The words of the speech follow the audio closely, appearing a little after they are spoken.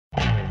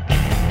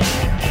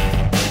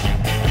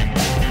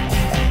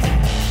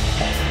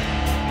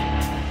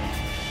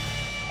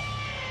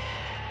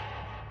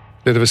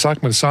Lad det være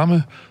sagt med det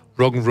samme,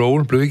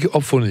 rock'n'roll blev ikke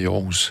opfundet i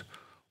Aarhus.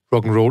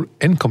 Rock'n'roll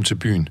ankom til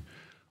byen,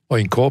 og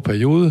i en kort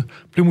periode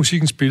blev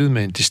musikken spillet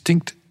med en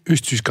distinkt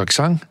østtysk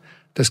accent,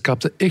 der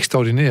skabte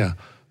ekstraordinær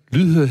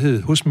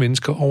lydhørhed hos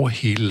mennesker over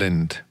hele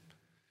landet.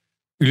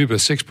 I løbet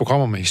af 6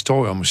 programmer med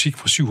historie og musik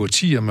fra 7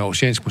 årtier med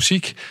oceansk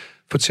musik,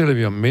 fortæller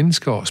vi om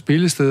mennesker og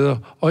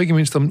spillesteder, og ikke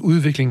mindst om en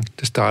udvikling,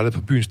 der startede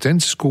på byens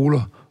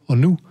danseskoler, og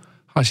nu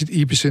har sit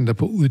epicenter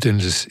på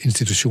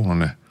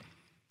uddannelsesinstitutionerne.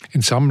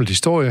 En samlet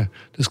historie,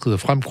 der skrider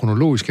frem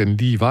kronologisk af den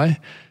lige vej,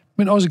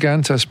 men også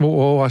gerne tager små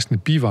overraskende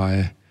biveje.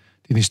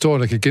 Det er en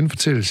historie, der kan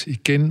genfortælles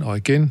igen og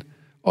igen,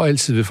 og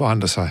altid vil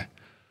forandre sig.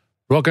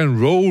 Rock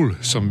and roll,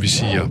 som vi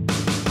siger.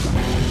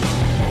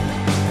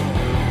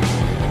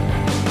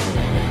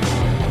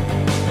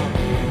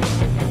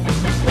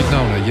 Mit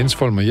navn er Jens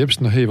Folmer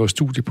Jebsen, og her i vores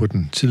studie på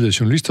den tidligere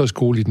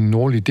journalisthøjskole i den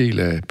nordlige del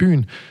af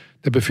byen,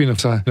 der befinder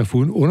sig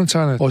foruden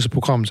undertegnet også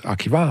programmets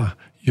arkivar,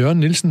 Jørgen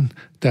Nielsen,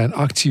 der er en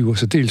aktiv og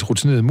særdeles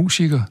rutineret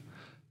musiker.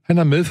 Han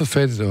har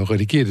medforfattet og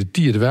redigeret et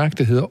digert værk,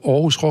 der hedder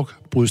Aarhus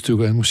Rock,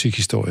 brudstykker af en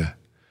musikhistorie.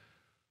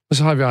 Og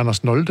så har vi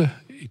Anders Nolde,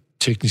 et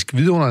teknisk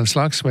vidunder en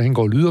slags, hvor han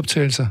går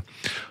lydoptagelser,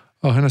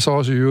 og han er så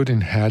også i øvrigt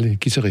en herlig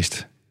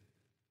guitarist.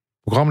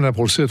 Programmet er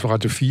produceret for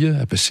Radio 4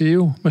 af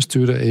Baseo med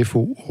støtte af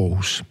FO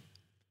Aarhus.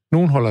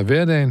 Nogen holder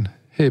hverdagen.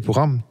 Her i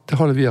programmet, der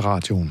holder vi af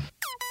radioen.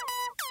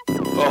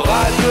 Og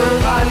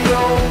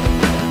radio,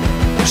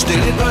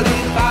 stille på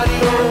din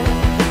radio.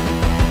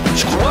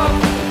 Skru op,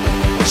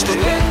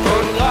 stille på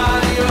din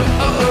radio.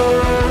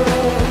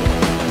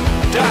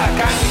 Der er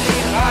gang i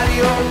din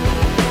radio.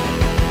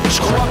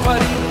 Skru op for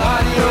din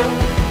radio.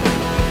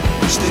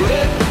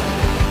 Stille,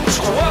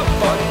 skru op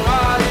for din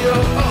radio.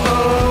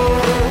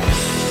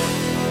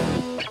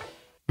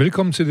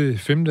 Velkommen til det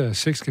 5. af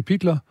 6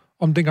 kapitler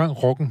om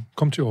dengang rocken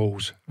kom til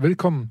Aarhus.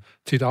 Velkommen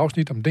til et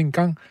afsnit om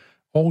dengang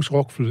Aarhus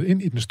Rock flyttede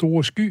ind i den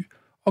store sky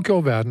og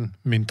gjorde verden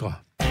mindre.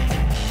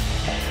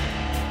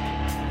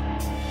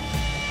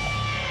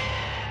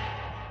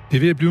 Det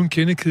er ved at blive en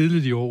kende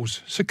kedeligt i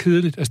Aarhus. Så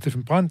kedeligt, at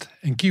Steffen Brandt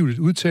angiveligt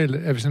udtalte,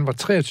 at hvis han var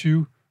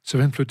 23, så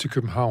ville han flytte til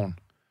København.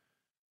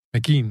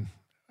 Magien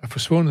er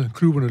forsvundet,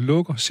 klubberne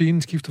lukker,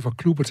 scenen skifter fra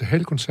klubber til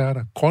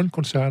halvkoncerter,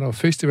 grønkoncerter og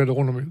festivaler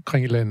rundt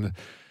omkring i landet.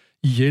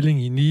 I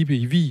Jelling, i Nibe,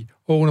 i Vig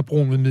og under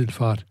broen ved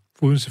Middelfart.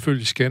 Foruden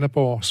selvfølgelig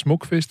Skanderborg,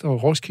 Smukfest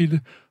og Roskilde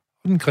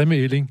og den grimme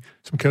Elling,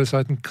 som kalder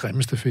sig den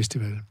grimmeste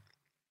festival.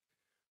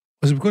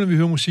 Og så begynder vi at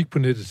høre musik på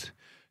nettet.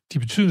 De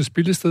betydende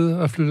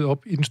spillesteder er flyttet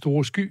op i den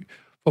store sky,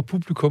 hvor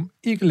publikum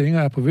ikke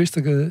længere er på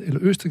Vestergade eller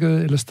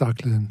Østergade eller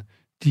Staklæden.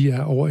 De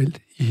er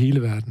overalt i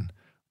hele verden.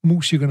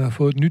 Musikerne har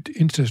fået et nyt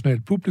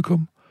internationalt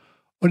publikum,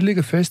 og det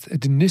ligger fast,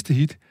 at det næste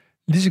hit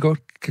lige så godt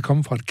kan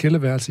komme fra et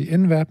kælderværelse i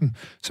anden verden,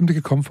 som det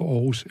kan komme fra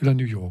Aarhus eller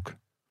New York.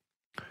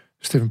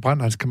 Steffen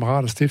Brandt og hans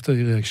kammerater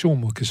stiftede i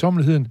reaktion mod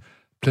kedsommeligheden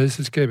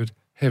pladeselskabet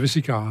Have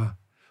Cigarer,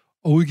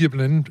 og udgiver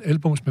blandt andet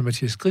albums med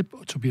Mathias Grib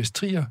og Tobias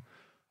Trier,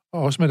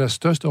 og også med deres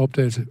største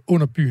opdagelse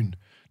Under byen,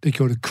 der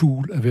gjorde det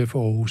cool at være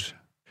for Aarhus.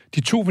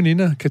 De 2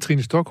 veninder,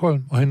 Katrine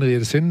Stockholm og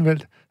Henriette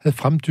Sennenvaldt, havde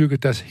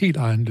fremdyrket deres helt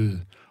egen lyd.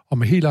 Og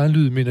med helt egen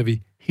lyd mener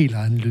vi helt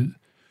egen lyd.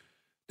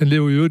 Den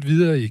lever i øvrigt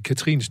videre i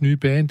Katrines nye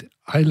band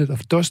Islet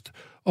of Dust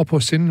og på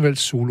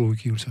Sennenvaldts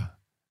soloudgivelser.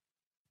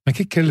 Man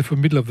kan ikke kalde det for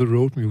middle of the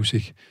road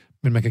music,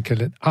 men man kan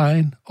kalde det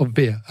egen og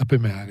værd at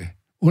bemærke.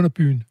 Under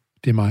byen,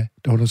 det er mig,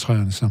 der holder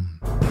træerne sammen.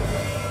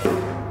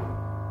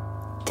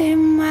 Det er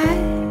mig,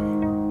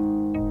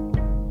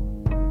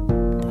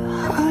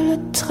 der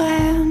holder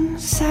træerne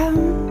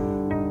sammen.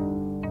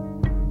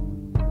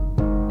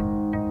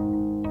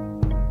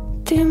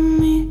 Det er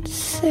mit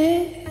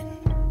sind,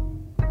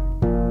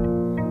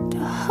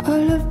 der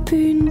holder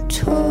byen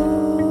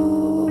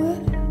tåget.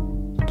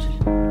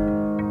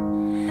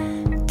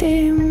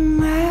 Det er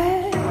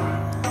mig,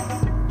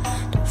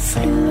 der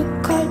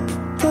flyder koldt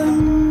på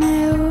bunden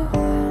af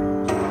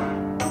åen.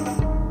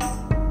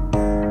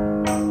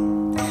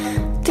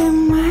 Det er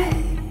mig,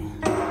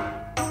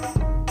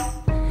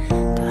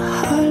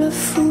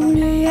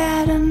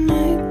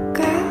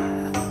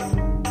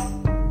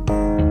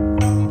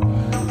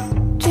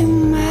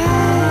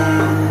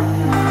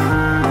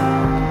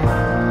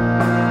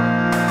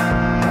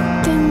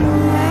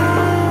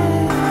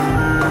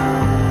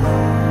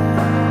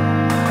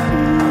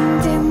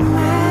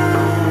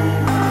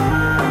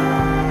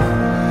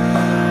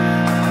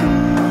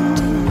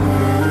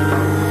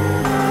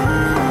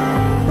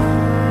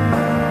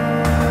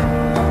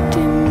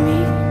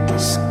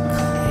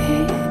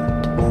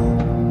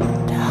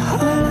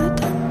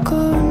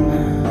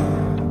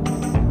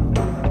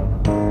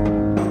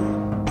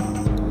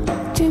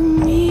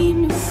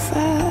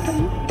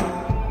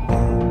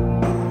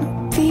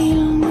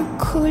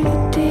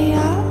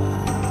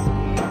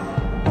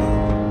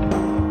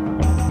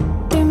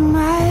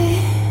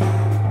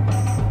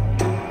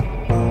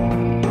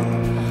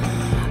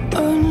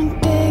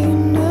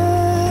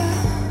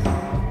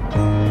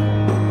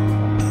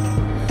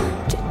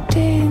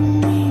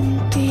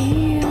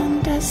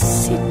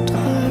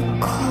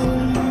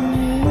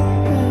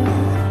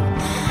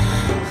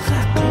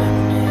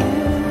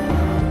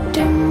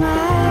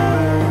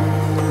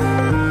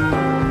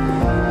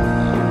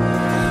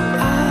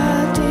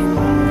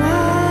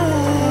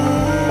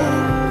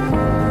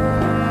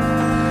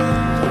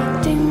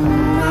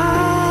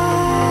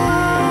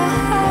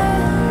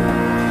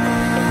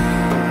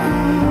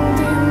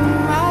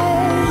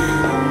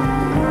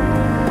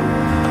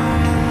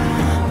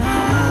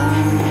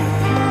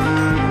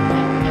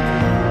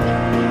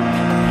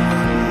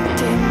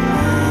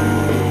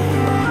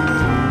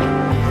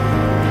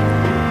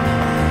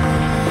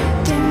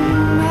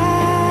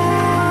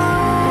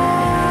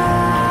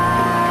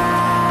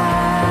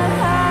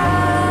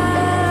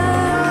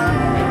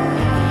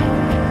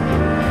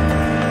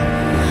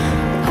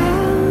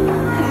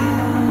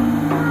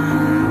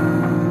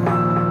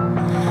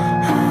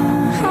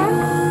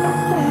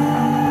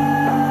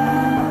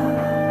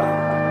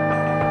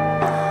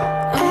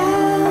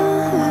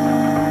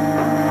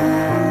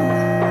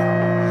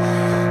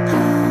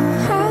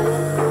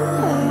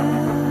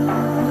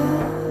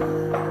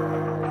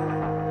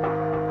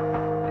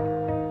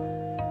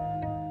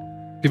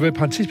 Det var i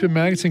parentes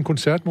bemærket til en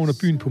koncert under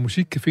byen på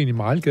Musikcaféen i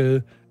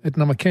Mejlgade, at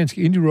den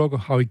amerikanske indie-rocker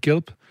Howie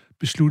Gelb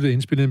besluttede at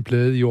indspille en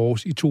plade i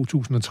Aarhus i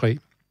 2003.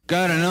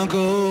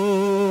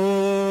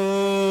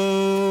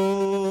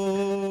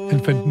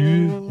 Han fandt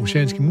nye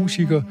oceanske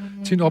musikere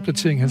til en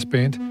opdatering af hans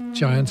band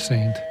Giant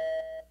Sand.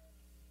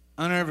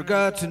 I never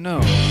got to know.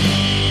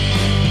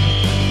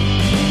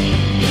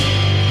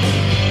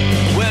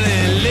 Well,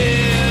 it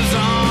lives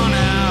on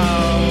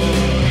out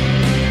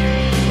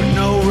where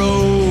no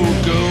road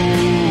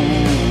goes.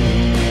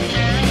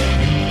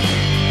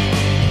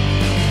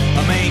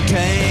 I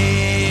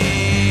maintain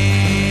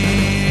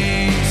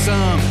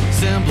some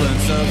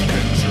semblance of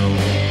control.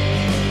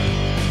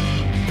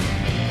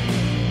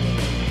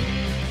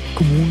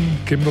 Kommunen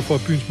kæmper for,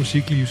 at byens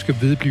musikliv skal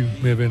vedblive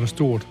med at være noget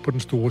stort på den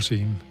store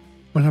scene.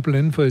 Man har blandt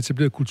andet fået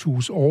etableret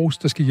Kulturhus Aarhus,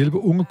 der skal hjælpe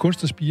unge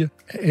kunstnerspirer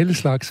af alle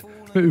slags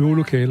med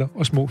øvelokaler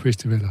og små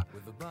festivaler.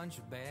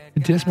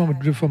 Men det er som om, at det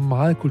bliver for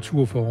meget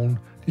kultur for oven.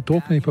 De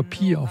drukner i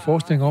papir og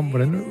forestillinger om,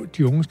 hvordan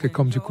de unge skal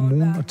komme til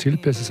kommunen og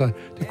tilpasse sig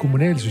det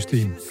kommunale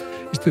system,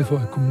 i stedet for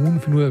at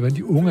kommunen finder ud af, hvad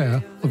de unge er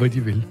og hvad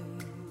de vil.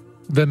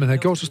 Hvad man har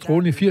gjort så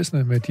strålende i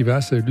 80'erne med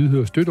diverse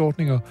lydhør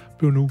støtteordninger,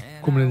 blev nu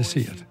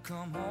kommunaliseret.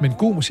 Men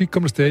god musik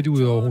kommer stadig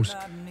ud af Aarhus,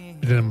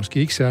 men den er måske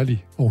ikke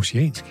særlig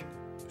aarhusiansk.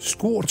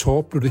 Skor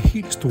Torp blev det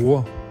helt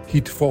store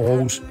hit for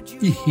Aarhus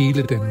i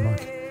hele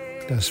Danmark.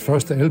 Deres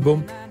første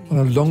album, On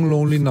a Long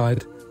Lonely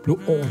Night, blev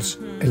årets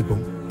album.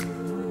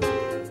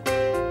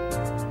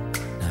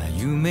 Now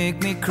you make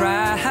me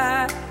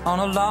cry on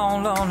a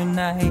long, lonely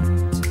night.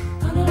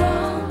 On a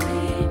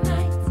lonely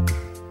night.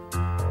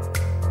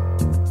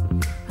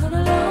 On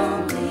a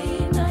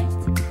lonely night.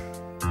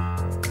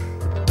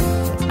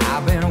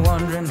 I've been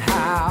wondering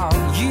how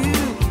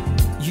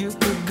you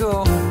could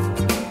go.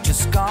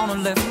 Just gone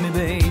and left me,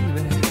 baby.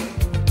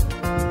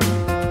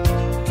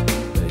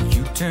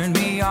 You turned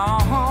me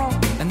on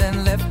and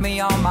then left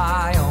me on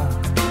my own.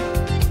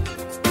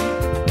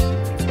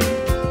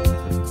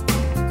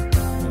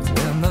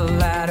 When the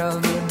light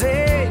of the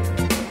day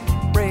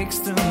breaks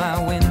through my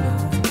window,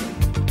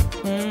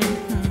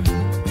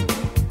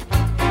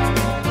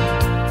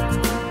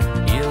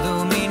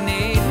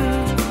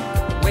 illuminating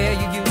where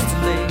you used to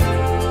lay.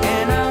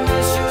 And I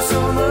miss you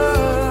so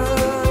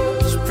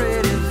much,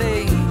 pretty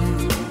lady.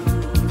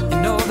 You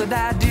know that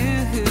I do.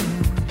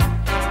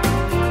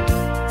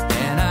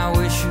 And I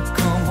wish you'd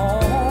come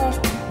home,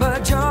 but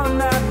you're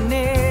not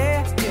near.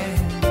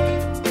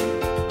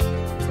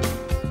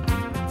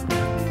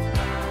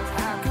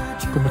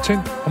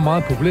 Kompetent og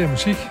meget populær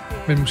musik,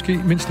 men måske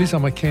mindst lige så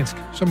amerikansk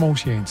som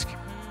aarhusiansk.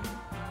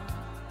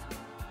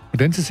 På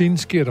dansescenen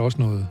sker der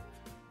også noget.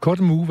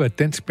 Cotton Move er et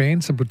dansk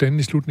band, som blev dannet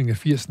i slutningen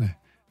af 80'erne.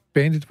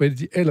 Bandet var et af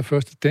de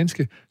allerførste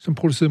danske, som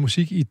producerede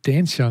musik i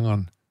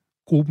dance-genren.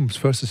 Gruppens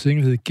første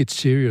single hed Get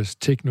Serious,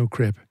 Take No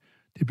Crap.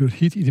 Det blev et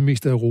hit i det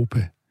meste af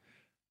Europa.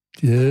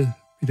 De havde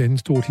et andet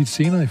stort hit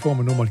senere i form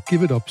af nummeret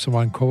Give It Up, som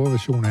var en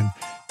coverversion af en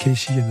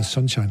Casey and the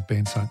Sunshine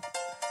Band-sang.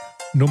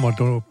 Nummeret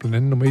var blandt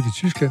andet nummer 1 i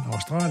Tyskland og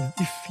Australien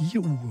i 4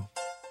 uger.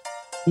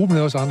 Gruppen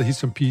havde også andre hits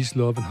som Peace,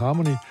 Love and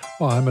Harmony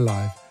og I'm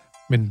Alive.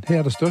 Men her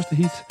er der største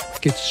hit,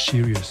 Get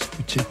Serious,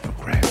 You Take No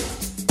Crap.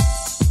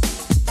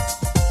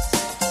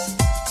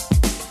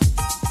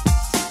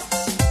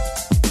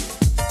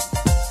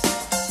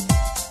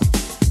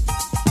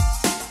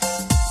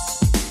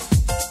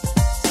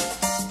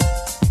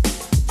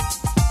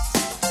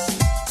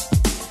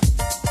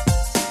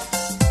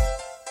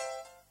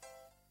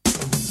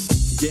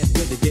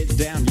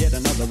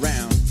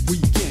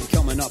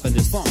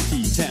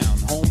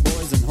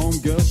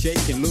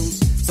 Shaking loose,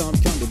 some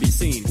come to be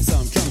seen,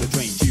 some come to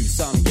drink juice,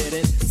 some get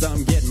it, some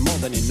get more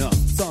than enough,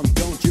 some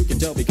don't, you can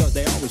tell because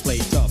they always play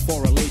tough. For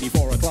a lady,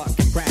 4 o'clock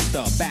and cracked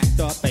up, backed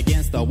up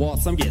against the wall,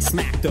 some get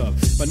smacked up.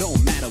 But no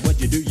matter what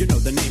you do, you know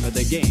the name of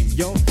the game.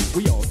 Yo,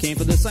 we all came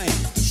for the same.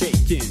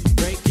 Shaking,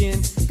 breaking,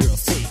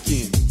 girls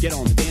taking, get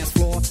on the dance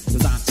floor,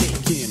 cause I'm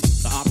taking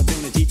the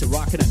opportunity to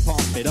rock it and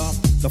pump it up.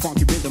 The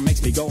funky rhythm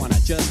makes me go and I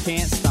just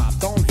can't stop.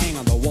 Don't hang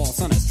on the wall,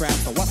 son, a strap.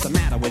 So what's the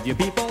matter with you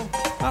people?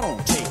 I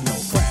don't take no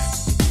crap.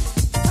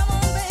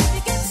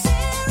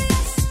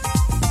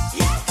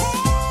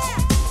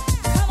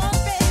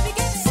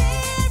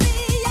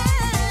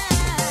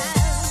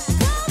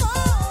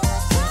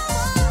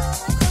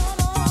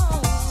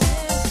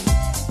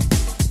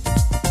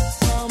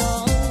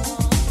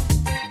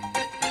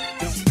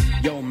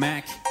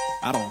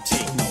 I don't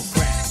take no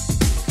crap.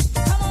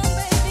 Come on,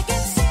 baby,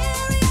 get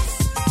serious.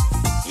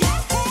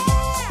 Yeah,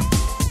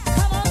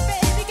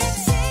 come on,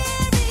 baby, get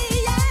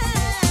serious.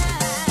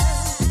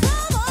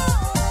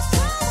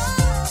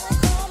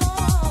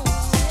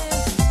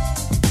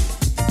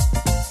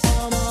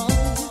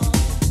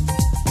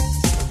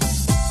 Come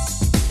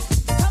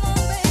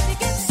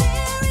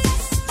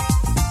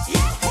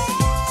on.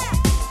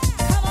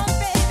 Come on,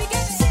 baby,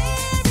 get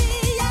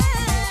serious.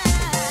 Yeah,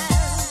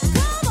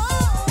 come on,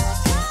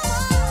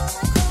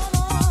 baby, get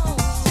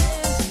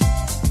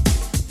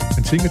serious.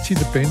 Man tænker tit,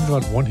 at bandet var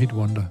et one-hit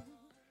wonder.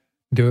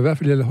 Men det var i hvert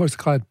fald i allerhøjeste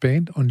grad et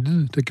band og en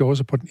lyd, der gjorde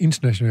sig på den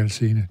internationale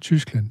scene.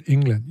 Tyskland,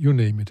 England, you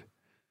name it.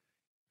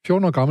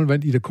 14 år gammel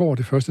vandt Ida Kår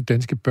det første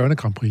danske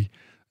børnegrand Prix.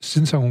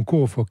 Siden sang hun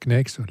kor for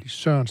Gnags og Lis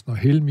Sørensen og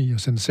Helmi og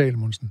Sanne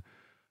Salmonsen.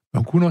 Men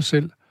hun kunne også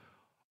selv,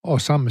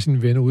 og sammen med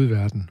sine venner ude i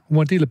verden. Hun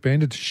var en del af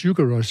bandet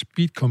Sugar Rush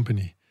Beat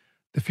Company,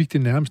 der fik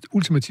det nærmest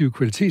ultimative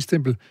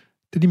kvalitetsstempel,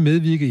 da de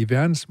medvirkede i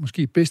verdens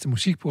måske bedste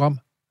musikprogram,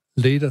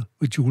 Later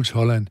with Jules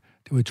Holland.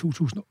 Det var i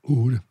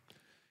 2008.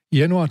 I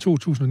januar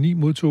 2009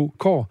 modtog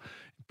Kår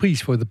en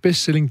pris for The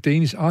Best-Selling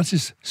Danish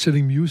Artist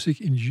Selling Music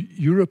in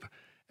Europe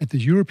at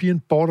the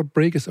European Border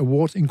Breakers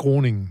Awards i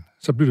Groningen.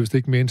 Så blev det vist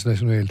ikke mere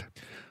internationalt.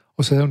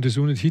 Og så havde hun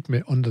desuden et hit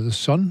med Under the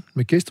Sun,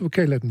 med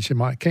gæstevokal af den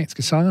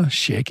jamaikanske sanger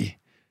Shaggy.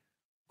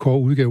 Kår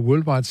udgav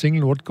worldwide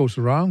single What Goes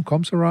Around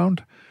Comes Around,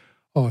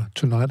 og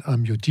Tonight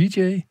I'm Your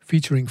DJ,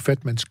 featuring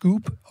Fatman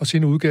Scoop, og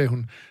senere udgav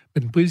hun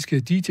med den britiske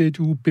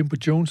DJ-duo Bimbo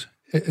Jones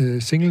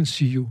singlen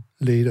See You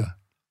Later.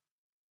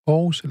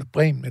 Aarhus, eller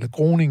Bremen, eller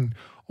Groningen,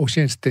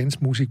 oceansk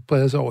dansmusik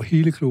breder sig over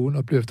hele kloden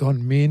og bliver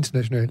efterhånden mere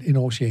international end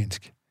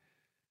oceansk.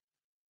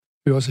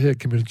 Vi også her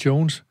Camille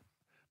Jones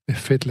med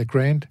Fête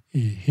Legrand i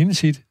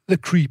hendes hit The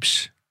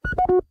Creeps.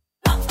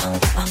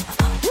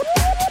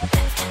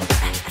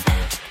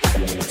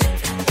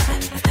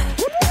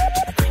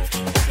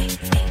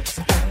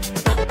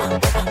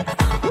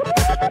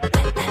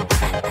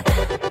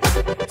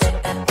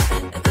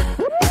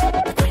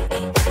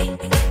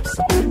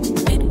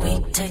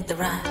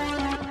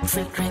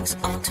 Free drinks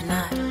on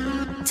tonight.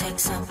 Take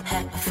some,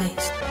 hack my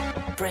face.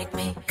 Break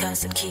me,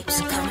 cause it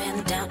keeps coming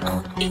down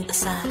on either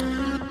side.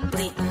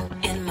 Bleeding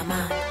in my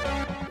mind.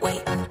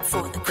 Waiting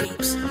for the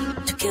creeps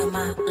to kill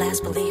my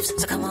last beliefs.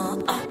 So come on,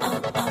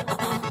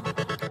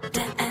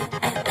 down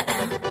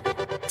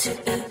to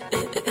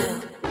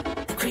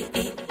the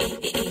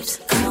creeps.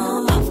 Come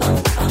on,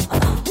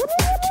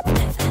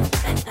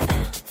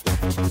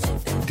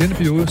 I denne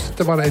periode,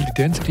 der var der alle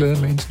de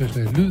danseglæder med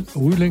international lyd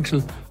og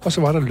udlængsel, og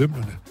så var der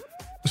lømlerne.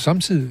 Og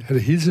samtidig havde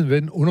det hele tiden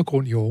været en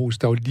undergrund i Aarhus,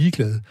 der var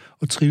ligeglade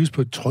og trives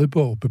på et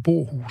Trøjborg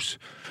beboerhus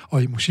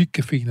og i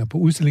musikcaféer på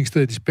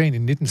udstillingsstedet i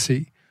Spanien 19C.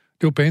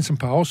 Det var band som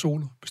Power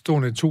Solo,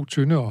 bestående af 2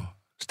 tynde og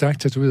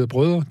stærkt tatoverede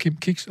brødre, Kim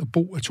Kiks og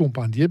Bo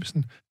Atombarn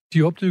Jeppesen.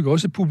 De opdyrkede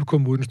også et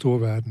publikum ud i den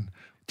store verden.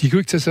 De kunne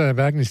ikke tage sig af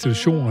hverken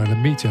institutioner eller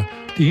medier.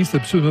 Det eneste,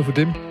 der betød noget for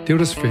dem, det var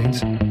deres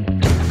fans.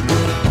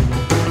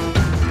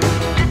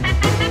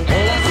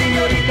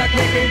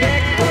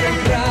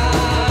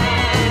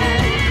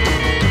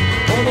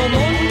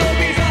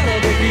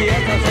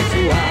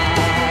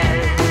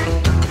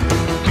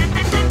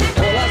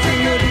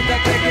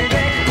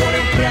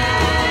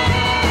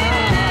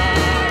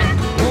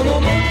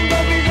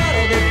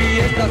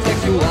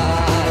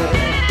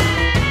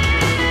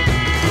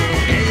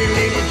 Every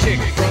little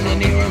chick from the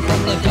near and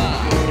from the far.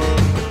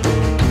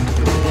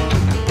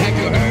 Have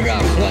you heard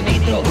of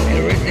Juanito,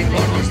 el rhythmic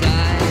porno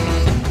style?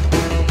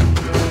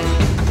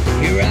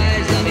 He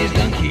rides on his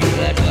donkey,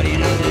 that's what he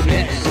does the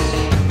best.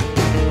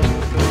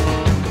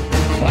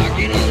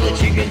 Parking all the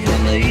chickens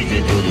from the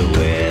east to the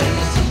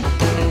west.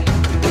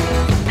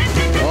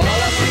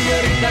 Hola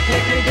señorita, que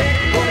te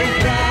dejo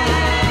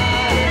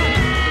entrar.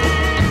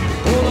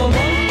 Uno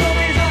mundo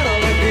bizarro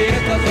de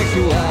fiesta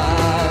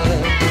sexual.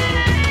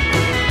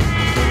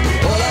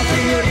 Hola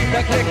señorita,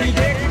 que te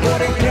dejo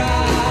entrar.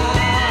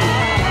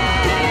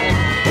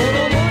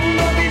 Uno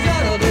mundo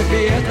bizarro de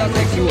fiesta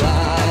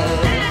sexual.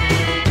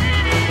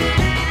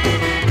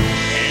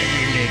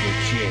 Every little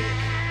chick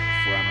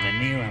from the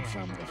near and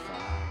from the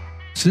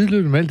far.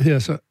 Sideløbende med alt her,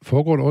 så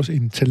foregår der også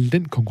en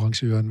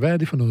talentkonkurrence, Jørgen. Hvad er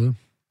det for noget?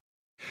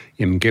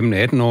 Jamen, gennem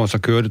 18 år, så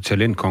kørte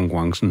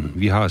talentkonkurrencen.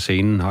 Vi har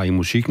scenen her i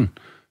musikken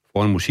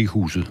foran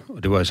Musikhuset,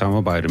 og det var et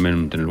samarbejde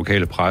mellem den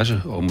lokale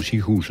presse og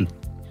Musikhuset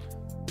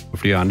og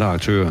flere andre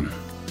aktører.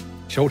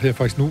 Sjovt her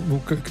faktisk. Nu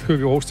hører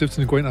vi Aarhus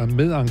Stiftstidende gå ind og er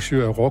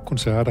medarrangør af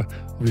rockkoncerter,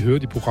 og vi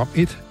hørte i program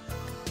 1,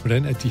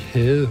 hvordan at de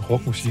havde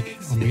rockmusik,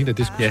 og mente, at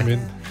det skulle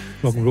simpelthen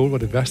rock'n'roll var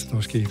det værste, der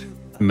var sket.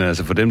 Men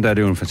altså for dem der er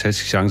det jo en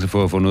fantastisk chance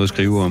for at få noget at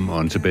skrive om,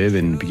 og en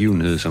tilbagevendende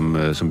begivenhed,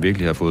 som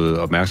virkelig har fået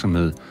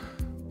opmærksomhed.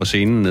 Og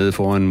scenen nede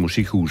foran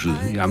Musikhuset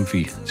i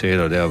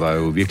Amfiteater, der var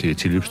jo virkelig et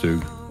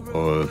tilløbsstykke.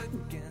 Og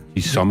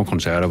de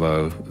sommerkoncerter var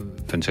jo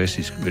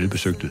fantastisk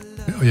velbesøgte.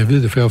 Og jeg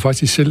ved det, for jeg var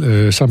faktisk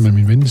selv sammen med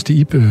min ven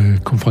Steve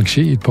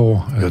konferencier i et par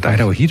år. Det var dig,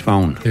 der var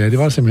hitvagn. Ja, det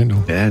var det simpelthen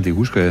nu. Ja, det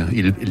husker jeg.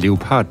 I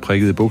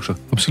leopardprikkede bukser.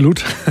 Absolut.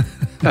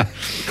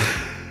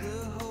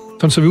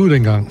 Sådan så vi ud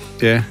dengang.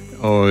 Ja,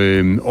 og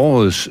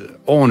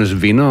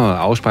årenes vindere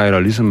afspejler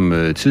ligesom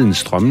tidens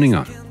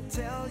strømninger.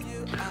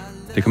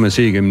 Det kan man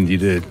se igennem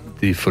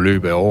det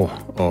forløb af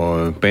år.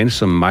 Og bands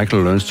som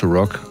Michael Learns to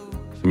Rock,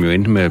 som jo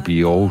endte med at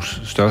blive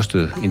Aarhus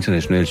største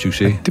internationale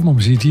succes. Ja, det må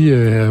man sige. De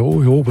er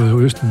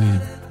erobret i Østen i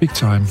big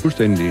time.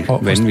 Fuldstændig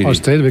vanvittigt. Og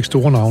stadigvæk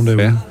store navne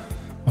derude. Ja,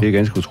 det er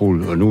ganske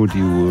utroligt. Og nu er de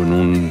jo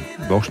nogle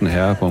voksne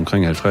herrer på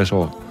omkring 50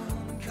 år.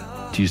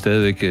 De er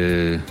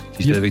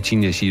stadigvæk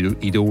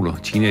teenage-idoler.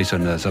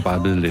 Teenagerne er så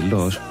bare blevet lidt ældre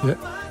også. Ja.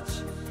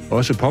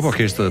 Også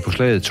poporkestret på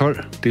slaget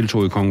 12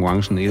 deltog i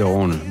konkurrencen et af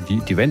årene.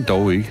 De vandt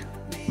dog ikke,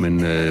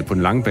 men på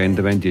den lange bane,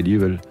 der vandt de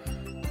alligevel.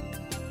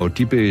 Og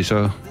de blev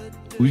så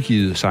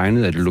udgivet,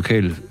 signet af det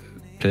lokale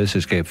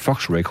pladeselskab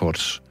Fox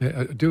Records. Ja,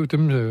 det er jo dem,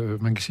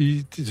 man kan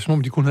sige, det er som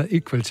om de kun havde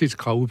et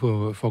kvalitetskrav ude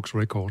på Fox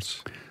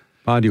Records.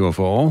 Bare de var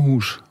fra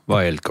Aarhus, var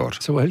alt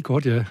godt. Så var alt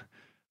godt, ja.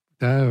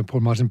 Der er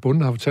Poul Martin Bonde,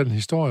 der har fortalt en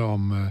historie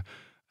om,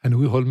 han er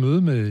ude og holde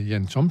møde med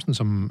Jan Thomsen,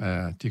 som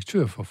er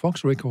direktør for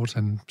Fox Records.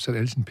 Han satte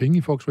alle sine penge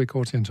i Fox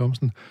Records, Jan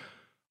Thomsen.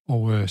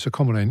 Og så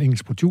kommer der en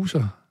engelsk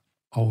producer,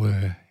 og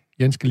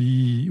Jan skal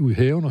lige ud i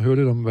haven og høre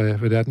lidt om,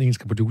 hvad det er, den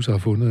engelske producer har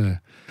fundet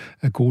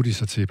af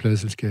godiser til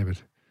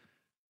pladeselskabet.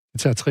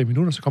 Det tager 3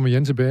 minutter, så kommer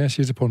Jan tilbage og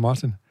siger til Poul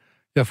Martin,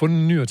 jeg har fundet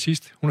en ny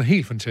artist. Hun er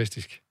helt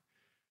fantastisk.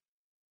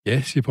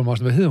 Ja, siger Poul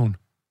Martin, hvad hedder hun?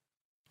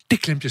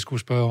 Det glemte jeg skulle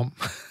spørge om.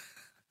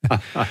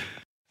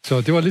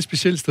 Så det var et lidt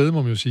specielt sted,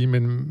 må man jo sige,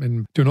 men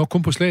det var nok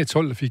kun på slaget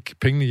 12, der fik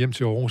pengene hjem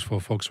til Aarhus for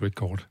Fox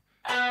Record.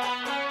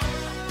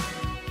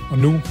 Og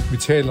nu, vi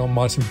taler om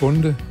Martin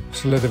Bonde,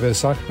 så lad det være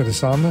sagt med det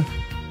samme.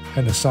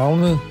 Han er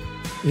savnet,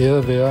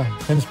 æret være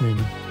hans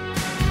minde.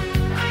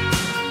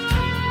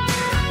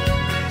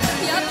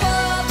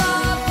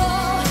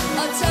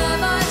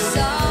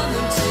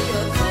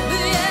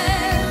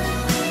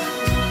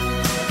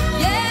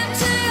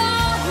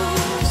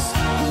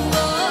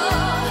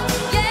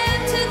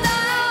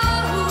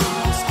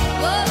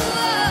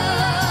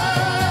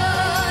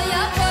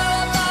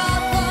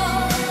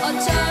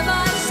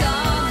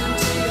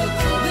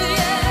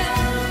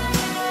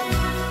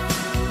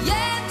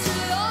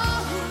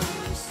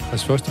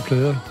 Deres første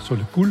plader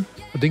solgte guld,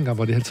 og dengang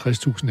var det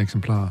 50.000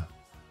 eksemplarer.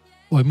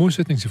 Og i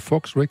modsætning til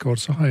Fox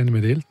Records, så har Anne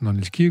Mette Elten og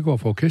Niels Kirkegaard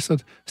fra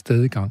orkestret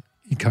stadig gang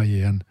i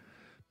karrieren.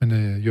 Men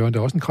Jørgen, der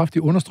er også en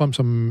kraftig understrøm,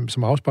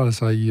 som afspejler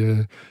sig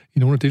i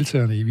nogle af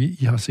deltagerne,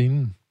 I har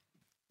scenen.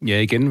 Ja,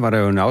 igen var der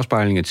jo en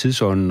afspejling af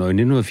tidsånden, og i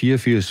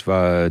 1984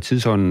 var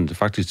tidsånden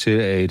faktisk til,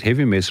 at et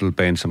heavy metal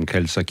band, som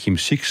kaldte sig Kim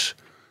Six,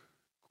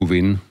 kunne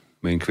vinde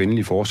med en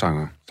kvindelig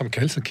forsanger. Som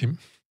kaldte sig Kim?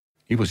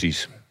 Lige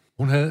præcis.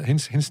 Hun havde,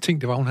 hendes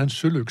ting, det var, hun havde en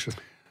sølvøkse.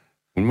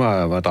 Hun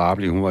var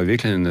drabelig. Hun var i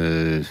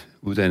virkeligheden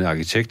uddannet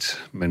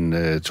arkitekt, men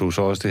tog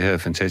så også det her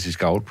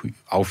fantastiske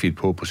outfit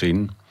på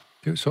scenen.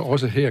 Det er så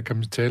også her, kan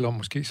man tale om,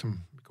 måske som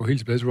går helt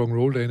tilbage til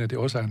rock'n'roll-dagen, at det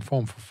også er en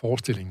form for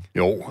forestilling.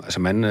 Jo, altså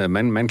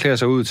man klæder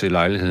sig ud til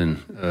lejligheden.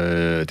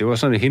 Det var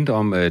sådan et hint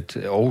om, at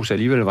Aarhus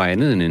alligevel var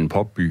andet end en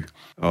popby.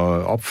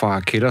 Og op fra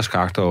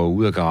kælderskakter og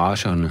ud af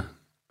garagerne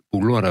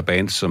buller der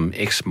bands som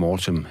Ex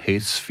Mortem,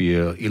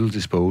 Hatesphere, Ill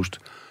Disposed.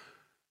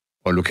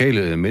 Og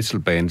lokale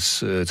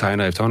metalbands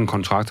tegner efterhånden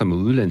kontrakter med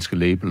udlandske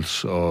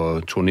labels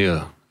og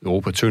turnerer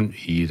Europa tynd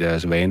i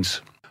deres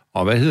vans.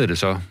 Og hvad hedder det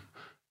så?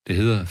 Det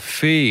hedder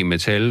Fe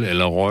Metal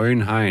eller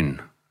Røgenhegn.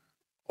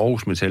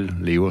 Aarhus Metal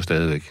lever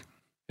stadigvæk.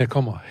 Her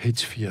kommer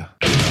Hatesphere.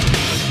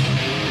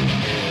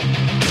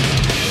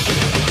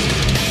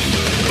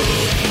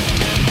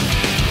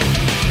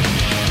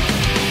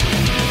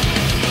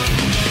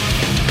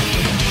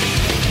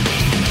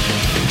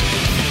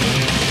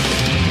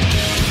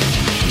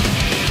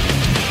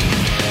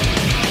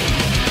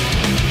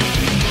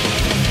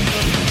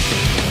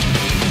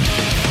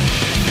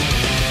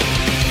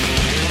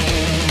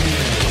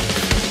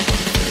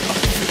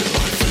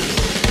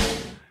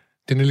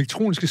 Den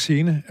elektroniske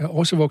scene er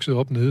også vokset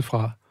op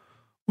nedefra.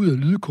 Ud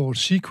af lydkort,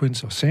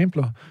 sequencer og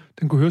sampler,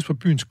 den kunne høres på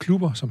byens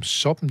klubber som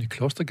Soppen i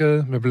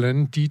Klostergade, med blandt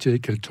andet DJ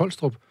Kjeld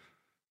Tolstrup,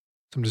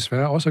 som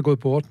desværre også er gået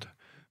bort,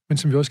 men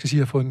som vi også kan sige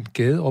har fået en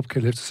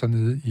gadeopkald efter sig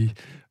nede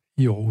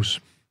i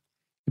Aarhus.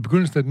 I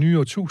begyndelsen af det nye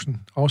årtusind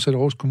afsatte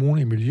Aarhus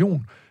Kommune 1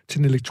 million til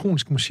den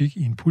elektroniske musik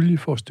i en pulje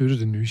for at støtte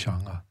den nye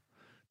genre.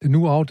 Den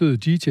nu afdøde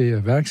DJ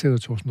og værksætter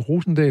Thorsten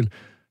Rosendal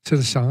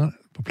sætter genre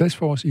på plads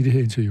for os i det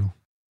her interview.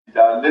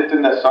 Der er lidt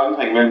den der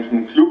sondring mellem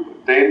sådan klub,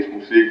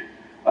 dancemusik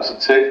og så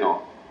techno.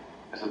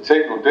 Altså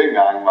techno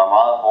dengang var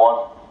meget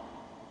hårdt,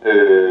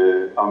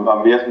 og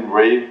mere sådan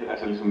rave,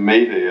 altså ligesom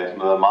Mayday og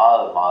sådan noget,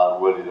 meget, meget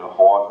hurtigt og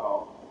hårdt, og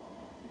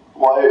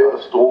røg og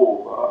strop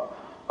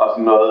og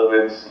sådan noget,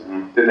 mens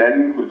den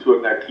anden kultur,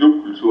 den der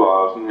klubkultur,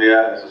 var sådan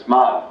mere altså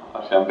smart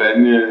og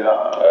champagne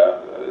og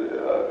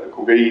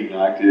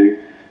kokain-agtigt, ikke?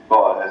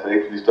 Hvor, altså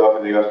ikke fordi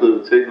stofferne ikke også lød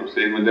ved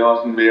techno-scenen, men det var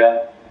sådan mere,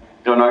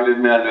 det var nok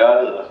lidt mere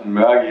nørdet og sådan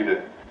mørk i det.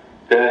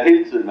 Det har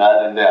hele tiden været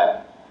den der,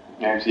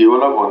 jeg kan sige,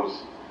 undergrunds,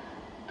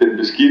 den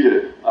beskidte,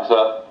 og så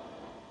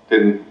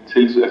den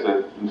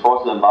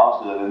forside og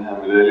bagside af den her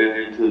medalje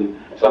hele tiden,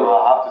 som har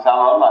haft det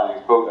samme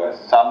omdrejningspunkt,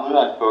 altså samme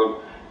udgangspunkt,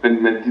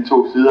 men de to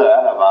sider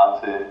er der bare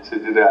til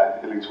det der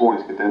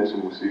elektroniske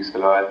dansemusik, så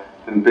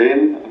den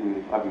pæne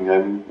og den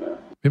grimme. Ja.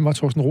 Hvem var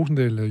Thorsten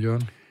Rosendal,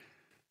 Jørgen?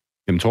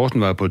 Jamen,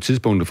 Thorsten var på et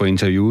tidspunkt for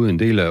interviewet en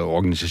del af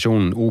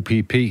organisationen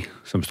OPP,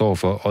 som står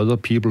for Other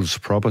People's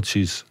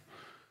Properties.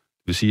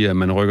 Det vil sige, at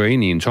man rykker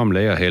ind i en tom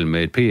lagerhal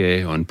med et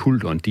PA og en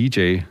pult og en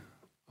DJ,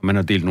 og man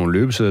har delt nogle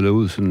løbesedler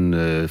ud sådan,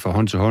 fra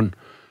hånd til hånd,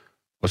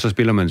 og så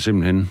spiller man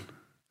simpelthen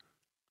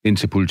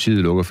indtil politiet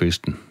lukker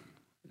festen.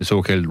 Det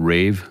såkaldt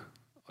rave,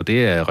 og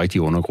det er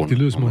rigtig undergrund. Det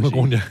lyder som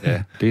undergrund, ja.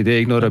 Ja, det er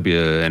ikke noget, der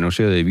bliver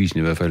annonceret i avisen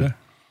i hvert fald. Ja.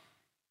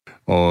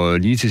 Og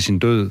lige til sin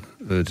død,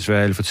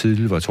 desværre alt for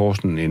tidligt, var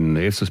Thorsten en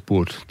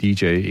efterspurgt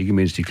DJ, ikke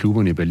mindst i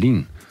klubberne i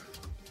Berlin,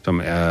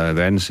 som er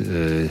verdens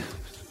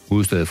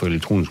hovedstad for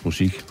elektronisk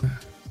musik. Ja.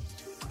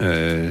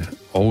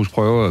 Aarhus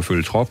prøver at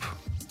følge trop,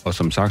 og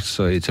som sagt,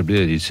 så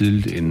etablerede de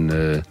tidligt en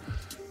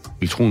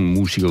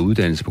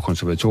elektronmusikeruddannelse på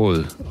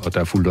konservatoriet, og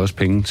der fulgte også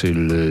penge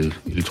til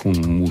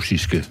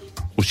elektronmusiske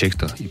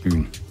projekter i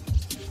byen.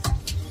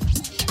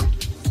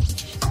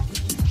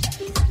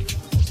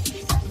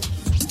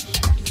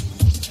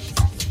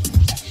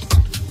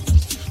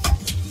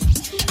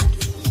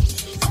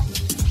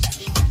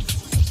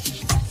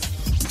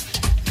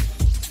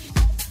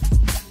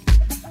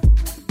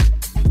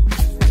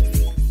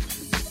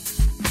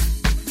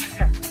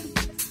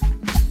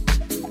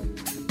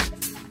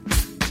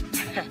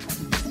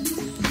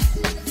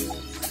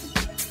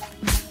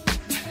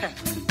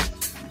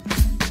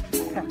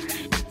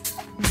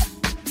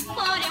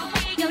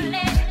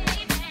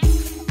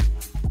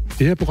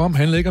 Det her program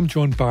handler ikke om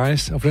Joan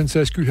Baez, og for den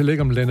sags skyld heller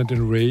ikke om Lana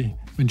Del Rey.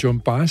 Men Joan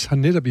Baez har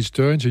netop i et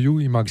større interview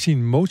i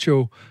magasinet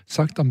Mojo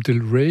sagt om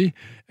Del Rey,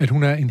 at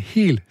hun er en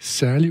helt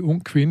særlig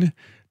ung kvinde,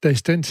 der er i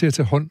stand til at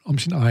tage hånd om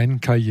sin egen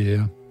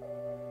karriere.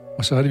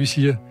 Og så er det, vi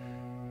siger,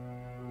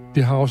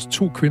 det har også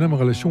 2 kvinder med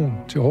relation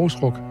til Aarhus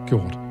Rock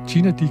gjort.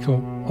 Tina Dickow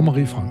og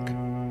Marie Frank.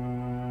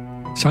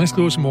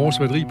 Sangskriver som Aarhus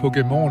har været rig på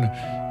gennem årene,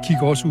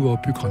 kigger også ud over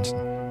bygrænsen.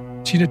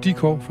 Tina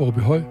Dickow fra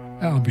Åbyhøj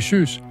er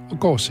ambitiøs og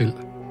går selv.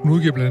 Hun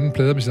udgiver blandt andet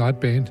plader med sit eget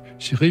band,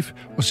 Sheriff,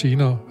 og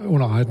senere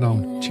under eget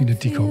navn, Tina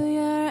Dickow.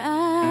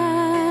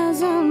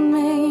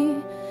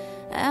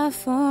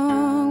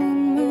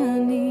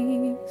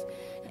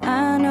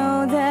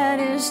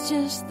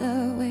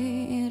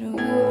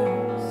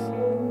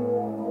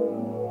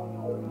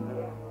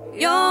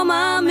 You're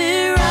my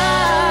mirror.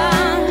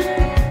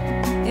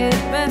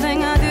 Everything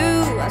I do,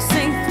 I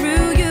see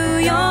through you.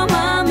 You're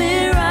my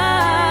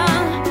mirror.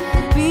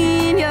 Me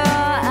in your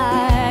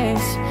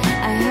eyes.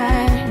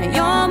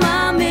 You're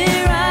my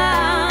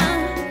mirror.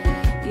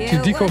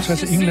 Tina Dickow tager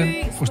til England,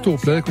 får stor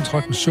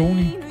pladekontrakt med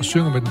Sony og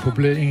synger med den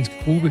populære engelske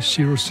gruppe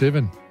Zero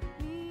Seven,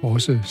 hvor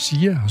også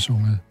Sia har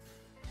sunget.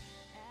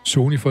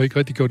 Sony får ikke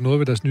rigtig gjort noget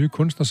ved deres nye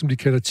kunstner, som de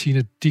kalder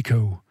Tina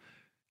Dickow.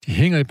 De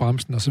hænger i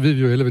bremsen, og så ved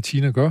vi jo alle, hvad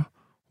Tina gør.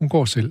 Hun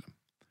går selv.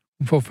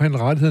 Hun får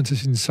forhandlet rettigheden til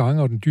sine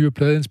sange og den dyre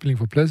pladeindspilling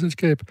fra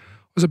pladeselskab,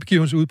 og så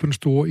begiver hun sig ud på den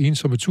store,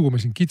 ensomme tur med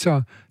sin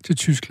guitar til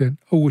Tyskland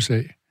og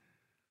USA.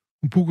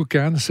 Hun booker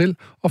gerne selv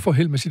og får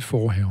held med sit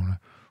forhavne.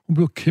 Hun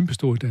blev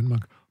kæmpestor i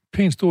Danmark,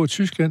 pænt stor i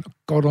Tyskland og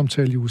godt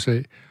omtalt i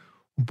USA.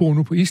 Hun bor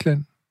nu på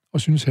Island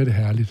og synes at have det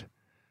herligt.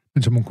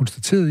 Men som hun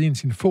konstaterede i en af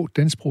sine få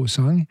dansksprogede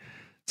sange,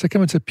 så kan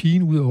man tage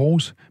pigen ud af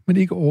Aarhus, men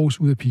ikke Aarhus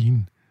ud af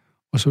pigen.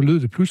 Og så lød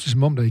det pludselig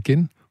som om der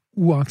igen,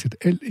 uagtet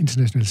al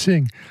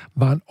internationalisering,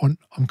 var en ånd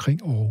omkring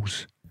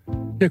Aarhus.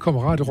 Her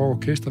kommer Radio Rock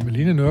Orkester med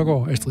Lene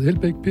Nørgaard, Astrid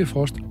Elbæk, Per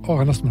Frost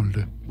og Anders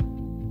Nolde.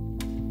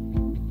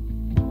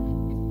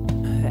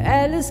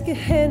 Alle skal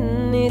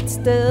hen et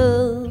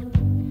sted.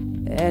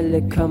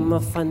 Alle kommer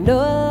fra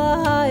noget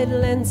og har et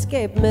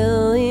landskab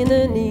med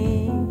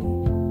indeni.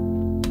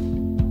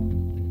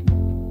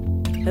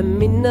 Af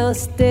minder,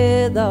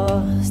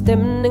 steder,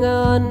 stemninger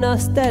og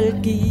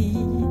nostalgi.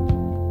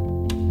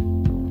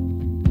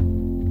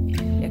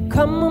 Jeg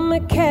kommer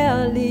med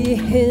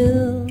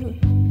kærlighed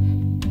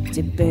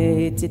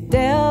tilbage til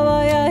der,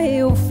 hvor jeg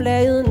hæv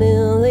flaget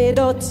ned et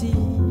årti.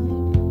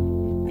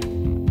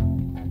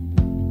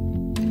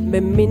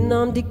 Med minder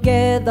om de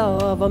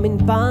gader, hvor min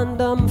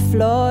barndom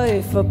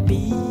fløj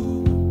forbi.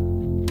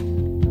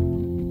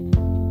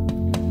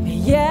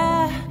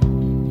 Ja,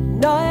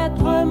 når jeg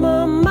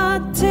drømmer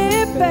mig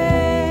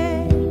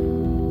tilbage,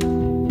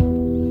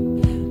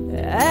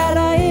 er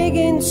der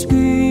ikke en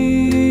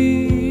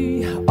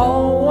sky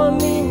over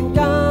min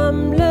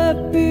gamle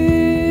by.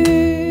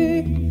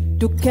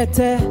 Du kan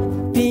tage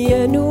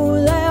pigen ud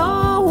af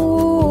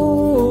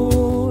Aarhus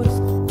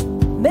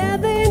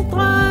med en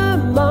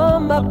drøm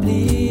om at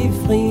blive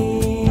fri.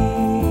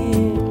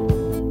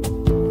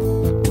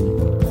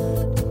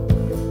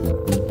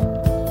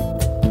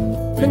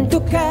 Men du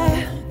kan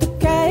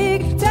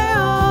ikke tage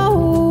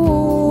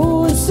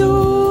Aarhus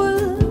ud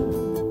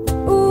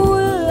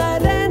af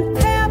den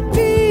her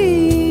by.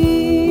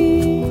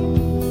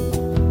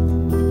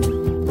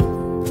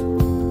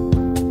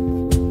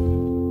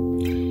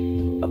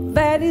 Og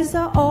hvad de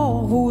så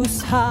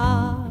Aarhus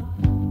har,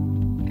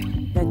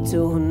 hvad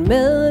tog hun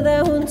med, da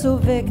hun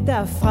tog væk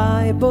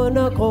derfra i bund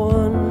og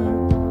grund?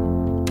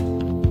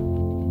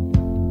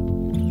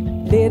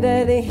 Lidt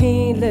af det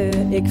hele,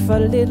 ikke for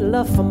lidt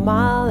eller for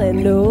meget af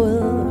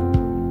noget.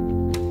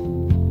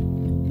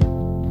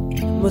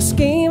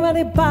 Måske var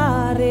det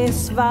bare det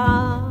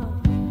svar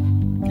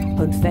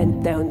hun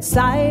fandt, da hun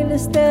sejlede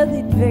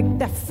stadig væk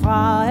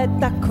derfra, at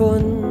der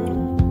kun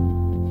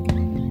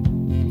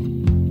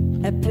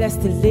er plads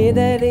til lidt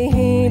af det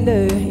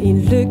hele i en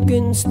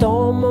lykkens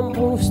storm om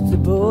bruste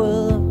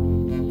båd.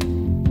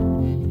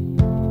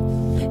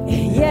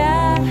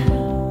 Ja,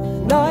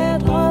 når jeg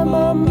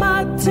drømmer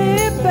mig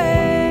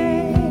tilbage,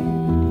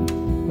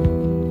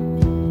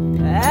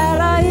 er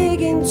der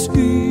ikke en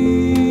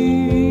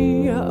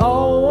sky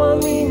over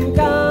min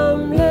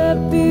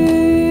gamle by.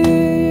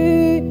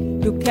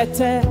 Du kan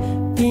tage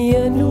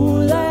pigen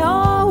ud af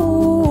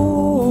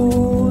Aarhus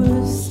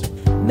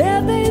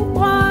med en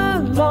drøm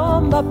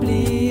at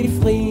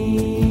blive fri.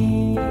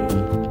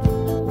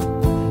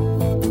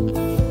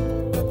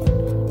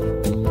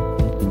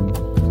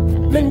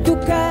 Men du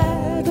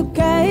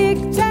kan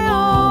ikke tage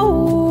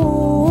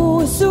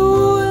Aarhus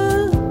ud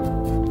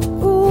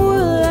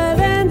af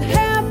den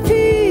her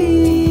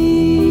pige.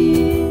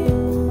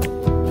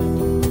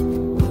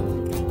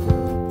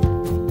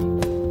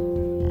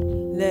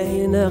 Lad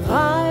hende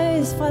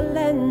rejse fra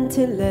land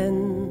til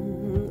land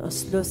og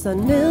slå sig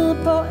ned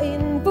på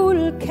en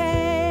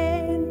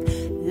vulkan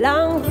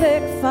langt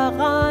væk fra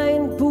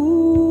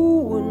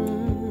regnbuen.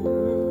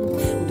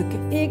 Du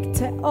kan ikke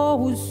tage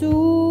Aarhus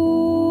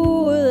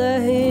ud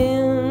af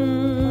hende.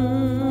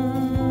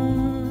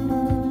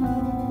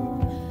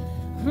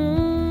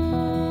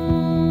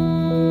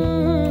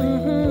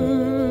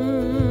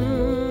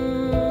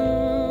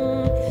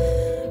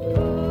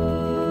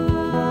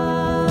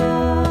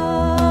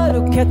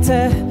 Du kan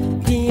tage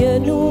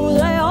pigen ud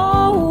af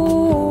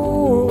Aarhus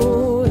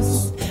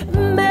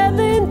med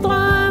en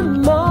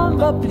drøm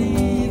om at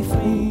blive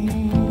fri.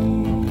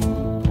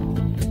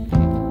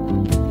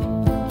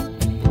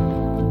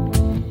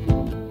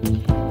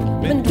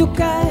 Men du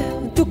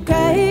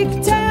kan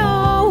ikke tage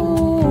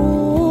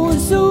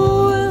Aarhus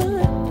ud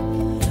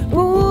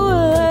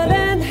af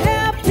den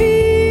her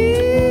pige.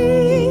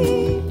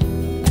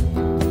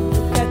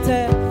 Du kan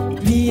tage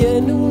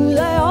pigen ud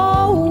af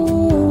Aarhus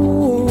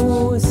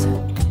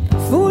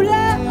fuld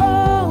af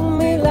ung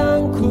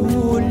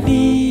melankoli.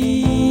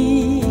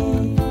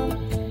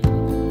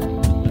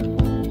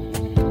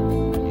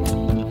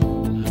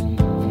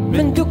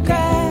 Men du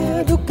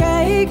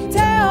kan ikke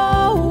tage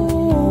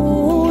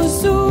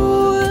Aarhus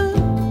ud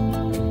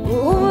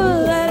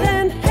af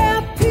den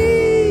her pige.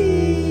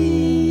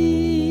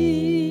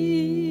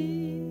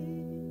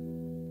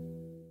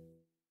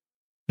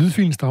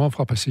 Lydfilen stammer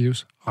fra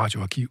Passeus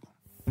radioarkiv.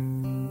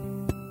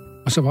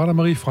 Og så var der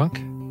Marie Frank,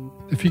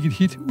 der fik et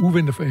hit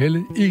uventet for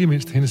alle, ikke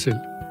mindst hende selv.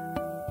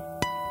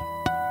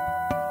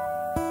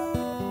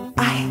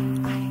 I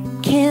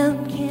can't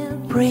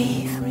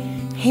breathe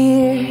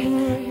here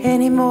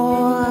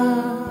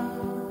anymore.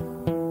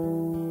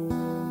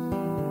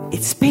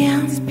 It's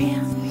been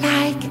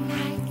like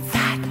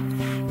that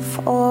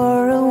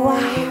for a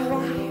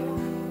while.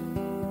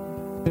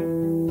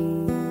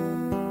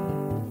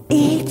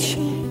 Each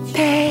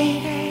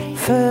day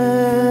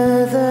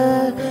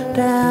further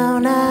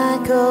down I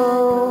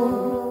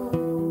go,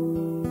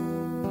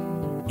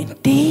 in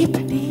deep,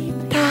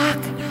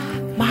 dark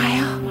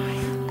mile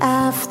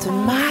after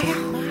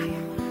mile.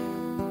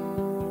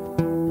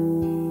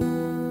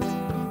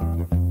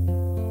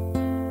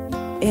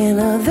 And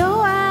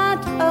although I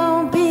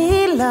don't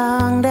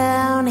belong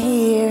down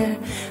here,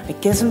 I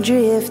guess I'm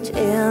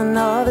drifting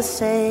all the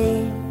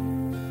same.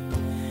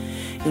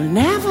 You'll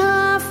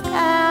never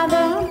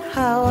fathom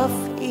how I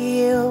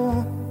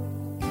feel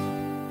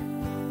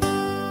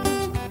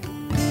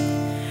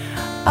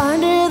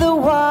under the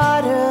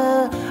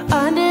water,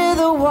 under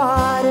the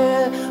water.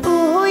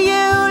 Ooh,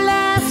 you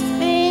left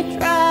me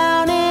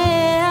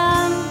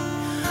drowning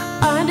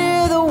under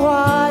the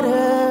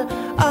water,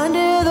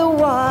 under the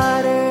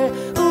water.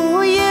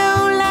 Ooh, you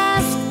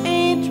left me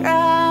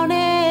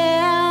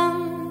drowning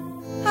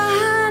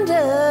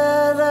under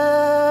the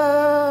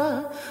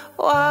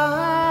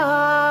water.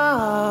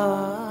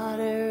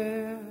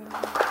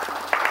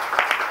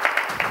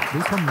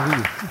 Velkommen,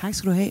 Marie. Tak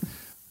skal du have.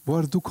 Hvor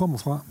er det, du kommer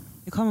fra?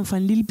 Jeg kommer fra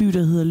en lille by,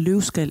 der hedder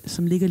Løvskal,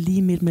 som ligger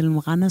lige midt mellem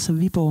Randers og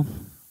Viborg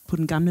på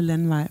den gamle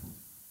landvej.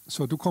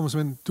 Så du er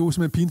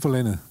simpelthen pigen fra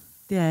landet?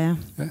 Det er jeg.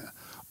 Ja.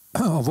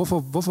 Og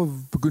hvorfor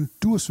begyndte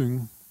du at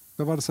synge?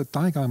 Hvad var det sat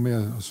dig i gang med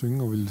at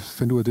synge og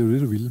fandt ud af, at det var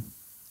det, du ville?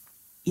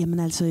 Jamen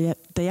altså,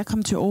 da jeg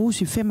kom til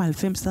Aarhus i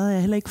 95, der havde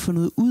jeg heller ikke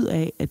fundet ud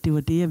af, at det var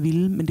det, jeg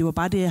ville. Men det var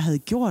bare det, jeg havde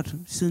gjort,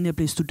 siden jeg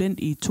blev student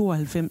i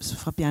 92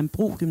 fra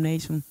Bjerringbro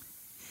Gymnasium.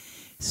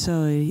 Så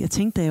jeg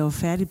tænkte, da jeg var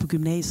færdig på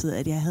gymnasiet,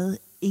 at jeg havde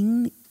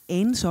ingen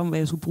anelse om, hvad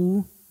jeg skulle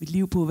bruge mit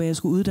liv på, hvad jeg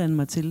skulle uddanne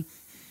mig til.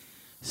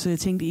 Så jeg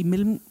tænkte,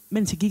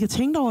 mens jeg gik og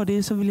tænkte over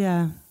det, så ville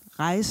jeg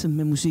rejse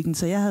med musikken.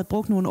 Så jeg havde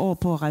brugt nogle år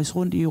på at rejse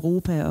rundt i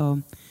Europa og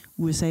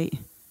USA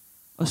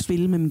og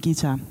spille med min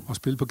guitar. Og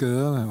spille på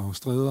gaderne og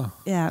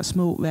stræder? Ja,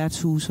 små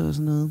værtshuse og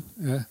sådan noget.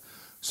 Ja.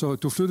 Så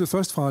du flyttede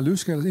først fra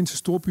Løvskal ind til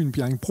storbyen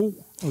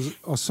Bjerringbro,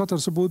 og så da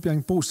du så boede i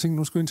Bjerringbro, så tænkte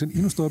nu skal jeg ind til en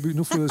endnu større by.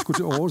 Nu flytter jeg sgu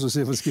til Aarhus og se,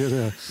 hvad der sker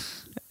der.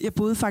 Jeg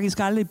boede faktisk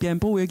aldrig i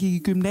Bjerringbro. Jeg gik i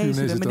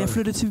gymnasiet, men jeg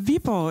flyttede til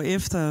Viborg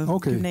efter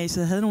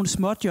gymnasiet. Jeg havde nogle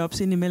småjobs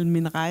ind imellem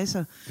mine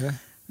rejser. Ja.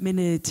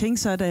 Men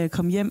tænkte så, da jeg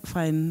kom hjem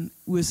fra en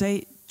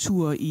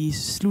USA-tur i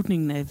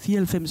slutningen af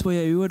 94, hvor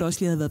jeg i øvrigt også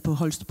lige havde været på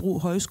Holstebro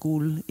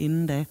Højskole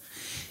inden da,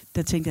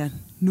 der tænkte jeg,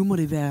 nu må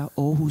det være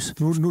Aarhus.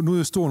 Nu er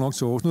jeg stor nok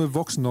til Aarhus. Nu er jeg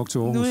voksen nok til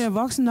Aarhus. Nu er jeg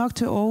voksen nok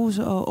til Aarhus,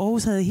 og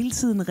Aarhus havde hele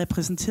tiden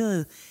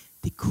repræsenteret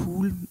det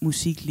cool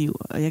musikliv.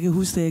 Og jeg kan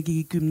huske, da jeg gik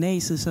i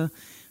gymnasiet, så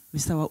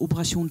hvis der var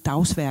Operation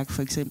Dagsværk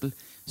for eksempel,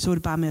 så var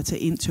det bare med at tage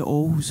ind til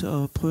Aarhus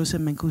og prøve at se,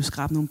 om man kunne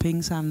skrabe nogle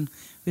penge sammen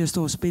ved at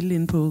stå og spille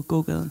inde på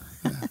gågaden.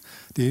 Ja,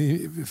 det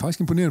er faktisk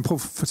imponerende. Prøv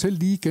at fortælle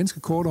lige ganske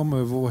kort om,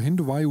 hvorhen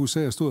du var i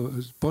USA og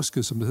stod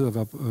bosket, som det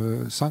hedder,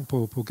 sang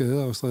på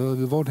gader og stræder.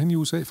 Hvor hen i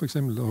USA for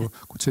eksempel, og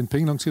kunne tjene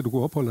penge nok til, at du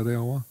kunne opholde dig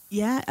derovre?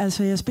 Ja,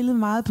 altså jeg spillede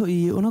meget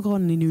i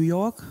undergrunden i New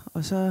York,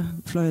 og så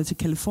fløj jeg til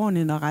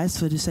Californien og rejste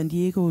fra San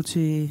Diego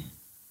til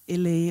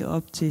LA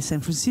op til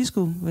San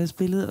Francisco, hvor jeg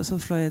spillede, og så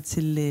fløj jeg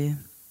til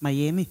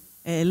Miami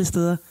af alle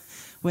steder,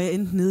 hvor jeg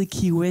endte nede i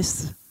Key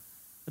West.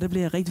 Og der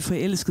blev jeg rigtig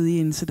forelsket i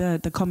en, så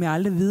der kom jeg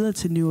aldrig videre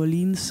til New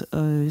Orleans,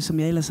 som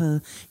jeg ellers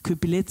havde købt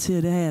billet til,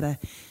 og det har jeg da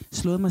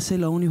slået mig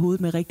selv oven i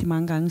hovedet med rigtig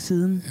mange gange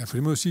siden. Ja, for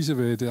det må jo sige at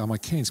være det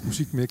amerikanske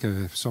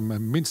musikmekka, som er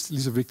mindst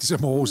lige så vigtigt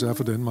som Aarhus er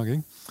for Danmark,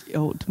 ikke?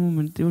 Jo,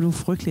 det var jo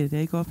frygteligt, at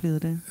jeg ikke oplevede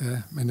det.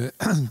 Ja, men jeg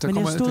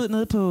stod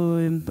nede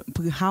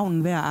på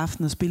havnen hver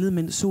aften og spillede,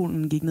 mens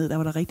solen gik ned. Der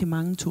var der rigtig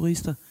mange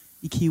turister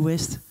i Key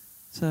West,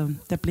 så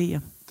der blev jeg.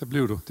 Der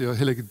blev du. Det er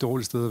heller ikke et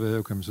dårligt sted at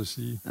være, kan man så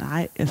sige.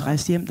 Nej, jeg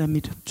rejste hjem, da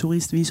mit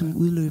turistvisum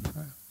udløb.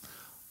 Ja.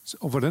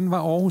 Og hvordan var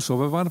Aarhus, og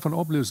hvad var det for en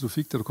oplevelse, du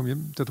fik, da du kom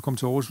hjem, da du kom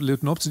til Aarhus?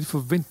 Levede den op til de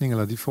forventninger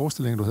eller de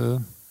forestillinger, du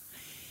havde?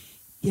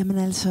 Jamen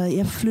altså,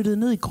 jeg flyttede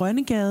ned i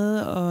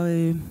Grønnegade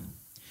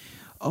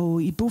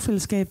og i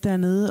bofællesskab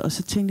dernede, og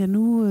så tænkte jeg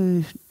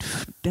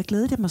der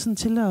glædede jeg mig sådan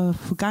til at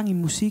få gang i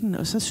musikken,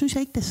 og så synes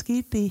jeg ikke, der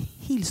skete det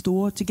helt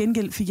store. Til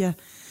gengæld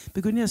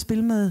begyndte jeg at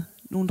spille med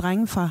nogle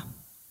drenge fra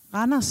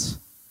Randers,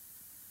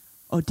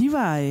 og de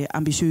var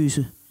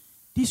ambitiøse.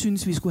 De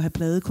syntes, vi skulle have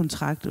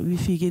pladekontrakt, og vi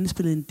fik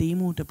indspillet en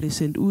demo, der blev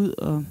sendt ud,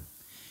 og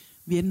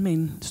vi endte med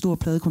en stor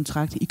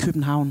pladekontrakt i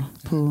København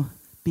på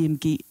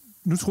BMG.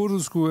 Nu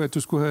troede du, at du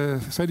skulle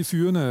have fat i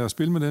fyrene og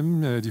spille med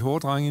dem, de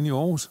hårde drenge inde i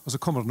Aarhus, og så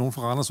kommer der nogen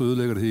fra Randers og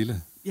ødelægger det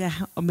hele. Ja,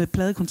 og med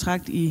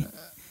pladekontrakt i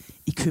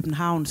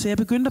København. Så jeg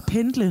begyndte at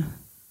pendle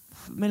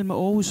mellem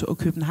Aarhus og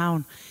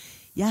København.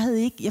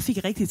 Jeg fik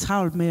rigtig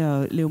travlt med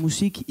at lave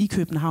musik i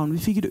København. Vi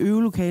fik et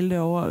øvelokale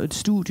derovre og et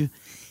studie.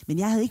 Men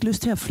jeg havde ikke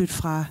lyst til at flytte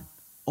fra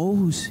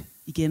Aarhus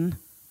igen.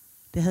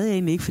 Det havde jeg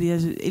egentlig ikke, fordi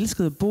jeg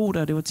elskede at bo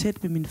der, og det var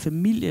tæt med min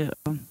familie.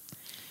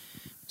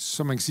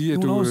 Så man kan sige,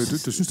 at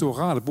du synes, det var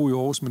rart at bo i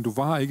Aarhus, men du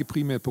var ikke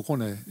primært på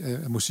grund af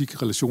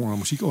musikrelationer og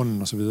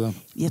musikånden osv.?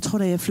 Jeg tror,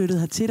 da jeg flyttede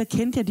hertil, der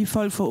kendte jeg de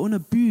folk fra under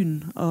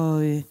byen,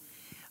 og i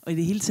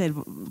det hele taget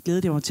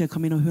glædede jeg mig til at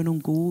komme ind og høre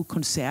nogle gode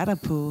koncerter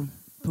på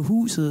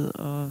huset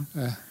og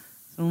sådan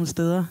nogle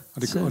steder.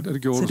 Og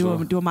det gjorde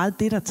så det var meget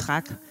det, der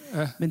trak.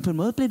 Ja. Men på en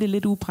måde blev det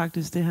lidt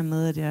upraktisk, det her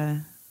med,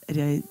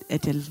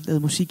 at jeg lavede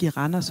musik i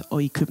Randers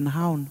og i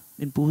København,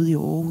 men boede i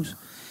Aarhus.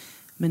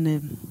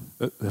 Men,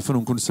 hvad for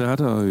nogle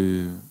koncerter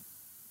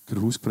kan du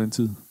huske på den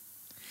tid?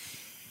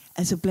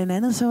 Altså blandt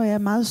andet så var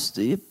jeg meget...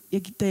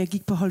 Da jeg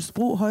gik på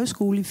Holstebro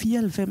Højskole i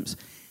 94,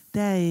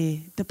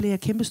 der blev jeg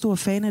kæmpestor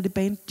fan af det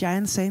band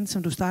Giant Sand,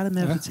 som du startede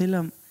med at fortælle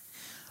om.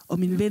 Og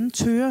min ven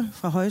Tøre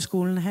fra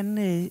højskolen,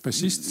 han...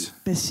 Bassist.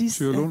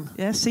 Tøre Lund.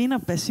 Ja, senere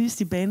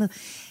bassist i bandet.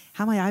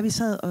 Ham og jeg, vi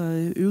sad og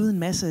øvede en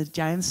masse af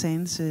Giant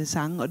Sands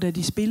sange, og da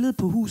de spillede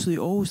på huset i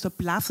Aarhus, der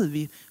blaffede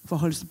vi fra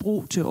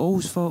Holstebro til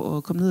Aarhus for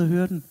at komme ned og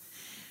høre den.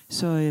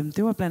 Så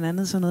det var blandt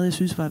andet sådan noget, jeg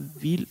synes var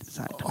vildt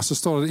sejt. Og så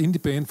står der indie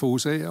band for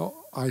USA og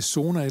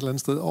Arizona et eller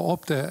andet sted, og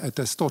opdager, at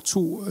der står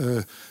 2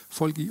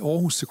 folk i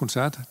Aarhus til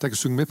koncert, der kan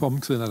synge med på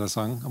omkvæden af deres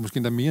sange, og måske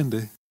endda mere end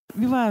det.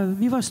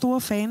 Vi var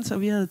store fans,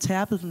 og vi havde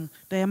terpet den.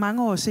 Da jeg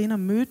mange år senere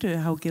mødte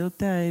Hav Gelb,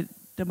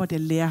 der måtte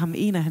jeg lære ham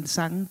en af hans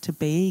sange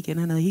tilbage igen.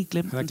 Han havde helt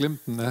glemt den. Han havde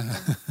glemt den, ja.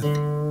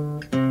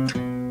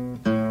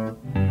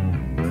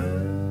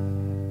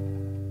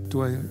 Du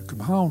er i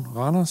København,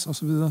 Randers og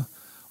så videre,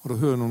 og du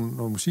hører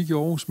noget musik i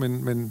Aarhus,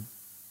 men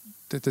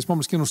det må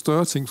måske nogle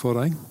større ting for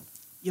dig, ikke?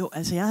 Jo,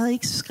 altså jeg havde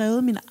ikke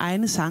skrevet mine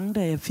egne sange,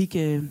 da jeg fik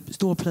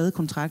stor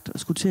pladekontrakt og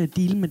skulle til at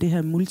deale med det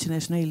her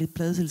multinationale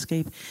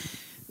pladeselskab.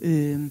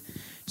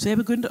 Så jeg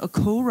begyndte at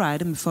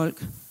co-write med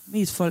folk,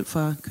 mest folk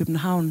fra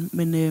København,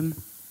 men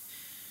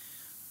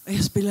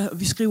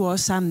vi skriver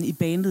også sammen i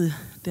bandet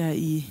der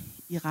i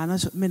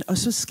Randers. Og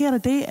så sker der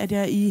det, at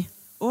jeg i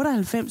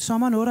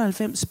sommeren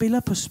 98 spiller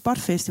på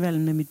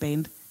Spot-festivalen med mit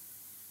band.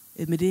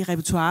 Med det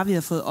repertoire, vi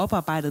har fået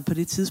oparbejdet på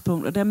det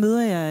tidspunkt. Og der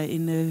møder jeg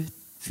en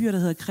fyr, der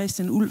hedder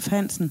Christian Ulf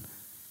Hansen.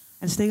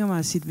 Han stikker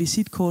mig sit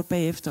visitkort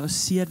bagefter og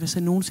siger, at hvis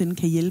han nogensinde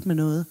kan hjælpe med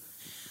noget.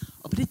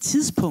 Og på det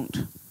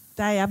tidspunkt,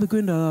 der er jeg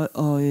begyndt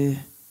at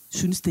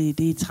synes, det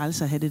er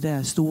træls at have det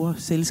der store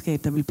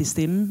selskab, der vil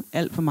bestemme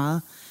alt for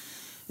meget.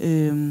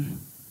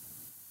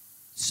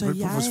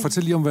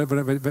 Fortæl lige om,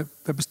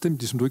 hvad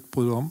bestemte de, som du ikke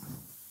brød om?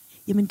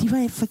 Jamen, de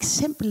var for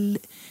eksempel...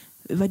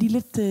 Var de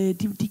lidt...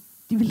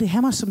 De ville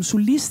have mig som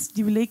solist.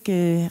 De ville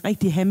ikke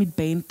rigtig have mit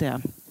band der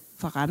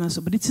fra Randers.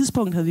 Og på det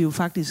tidspunkt havde vi jo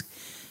faktisk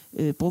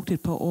brugt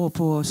et par år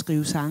på at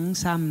skrive sange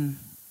sammen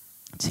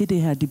til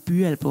det her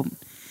debutalbum.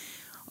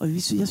 Og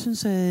jeg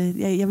synes,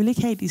 jeg vil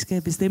ikke have, at de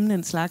skal bestemme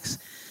den slags.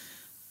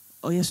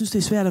 Og jeg synes, det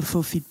er svært at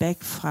få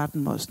feedback fra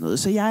dem og sådan noget.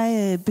 Så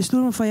jeg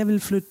besluttede mig for, at jeg ville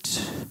flytte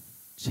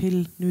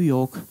til New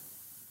York.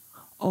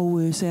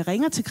 Og så jeg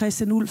ringer til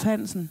Christian Ulf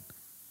Hansen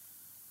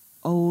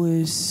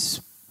og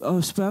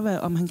og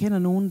spørge, om han kender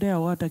nogen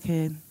derovre,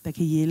 der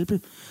kan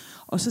hjælpe.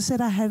 Og så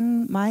sætter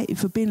han mig i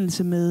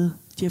forbindelse med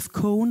Jeff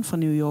Cohen fra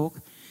New York,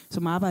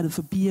 som arbejdede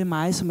for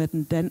BMI, som er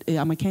den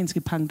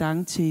amerikanske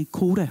pendant til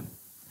Koda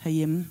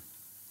herhjemme.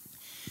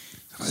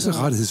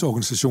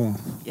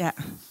 Rejserettighedsorganisation. Ja.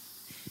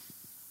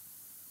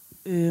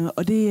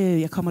 Og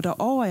det, jeg kommer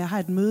derover, jeg har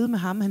et møde med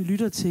ham, han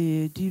lytter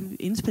til de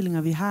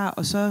indspillinger, vi har,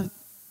 og så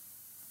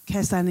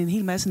kaster han en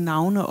hel masse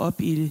navne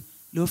op i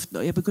luften,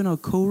 og jeg begynder at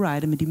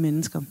co-write med de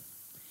mennesker,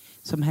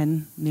 som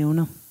han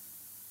nævner.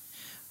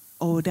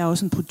 Og der er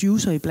også en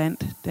producer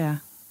iblandt der.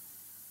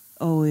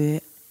 Og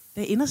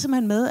der ender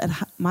simpelthen med, at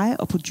mig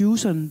og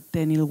produceren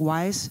Daniel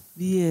Wise,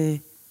 vi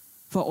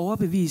får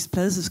overbevist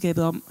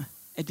pladeselskabet om,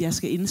 at jeg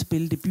skal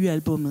indspille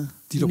debutalbummet.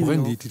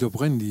 Dit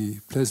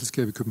oprindelige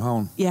pladeselskab i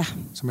København. Ja.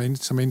 Som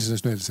er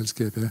internationalt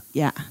selskab, ja.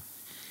 Ja.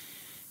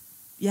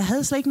 Jeg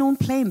havde slet ikke nogen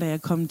plan, da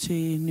jeg kom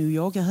til New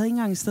York. Jeg havde ikke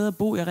engang et sted at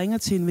bo. Jeg ringer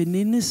til en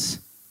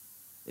venindes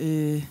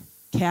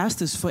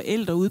kærestes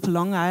forældre ude på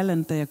Long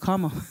Island, da jeg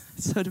kommer.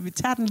 Så vi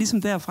tager den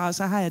ligesom derfra, og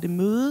så har jeg det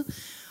møde,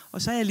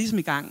 og så er jeg ligesom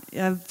i gang.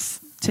 Jeg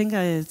tænker,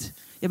 at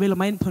jeg vælger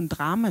mig ind på en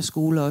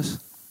dramaskole også.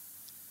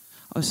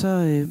 Og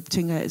så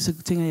tænker jeg,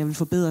 at jeg vil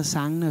forbedre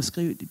sangene og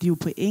skrive. De er jo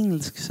på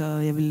engelsk, så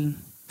jeg vil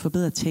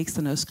forbedre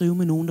teksterne og skrive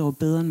med nogen, der var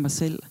bedre end mig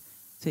selv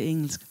til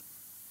engelsk.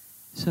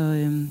 Så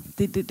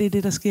det er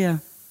det, der sker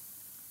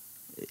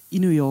i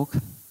New York.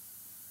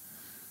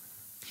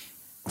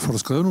 Får du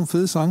skrevet nogle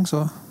fede sange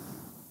så?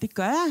 Det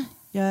gør jeg.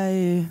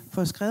 Jeg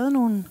får skrevet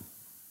nogle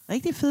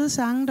rigtig fede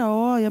sange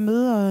derovre, og jeg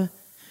møder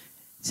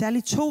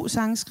særligt 2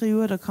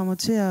 sangskriver, der kommer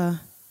til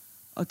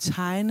at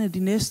tegne de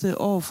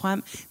næste år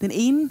frem. Den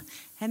ene,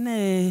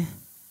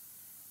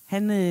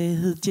 han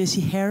hed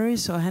Jesse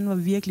Harris, og han var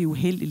virkelig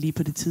uheldig lige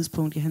på det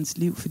tidspunkt i hans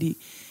liv, fordi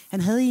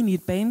han havde egentlig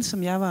et band,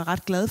 som jeg var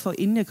ret glad for,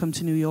 inden jeg kom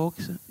til New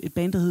York. Et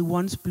band, der hed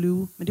Once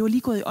Blue. Men det var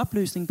lige gået i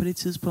opløsning på det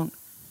tidspunkt.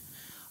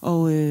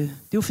 Og det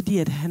var fordi,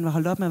 at han var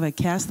holdt op med at være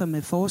kærester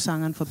med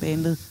forsangeren for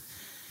bandet.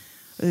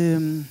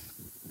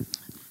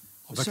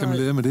 Og hvad kan man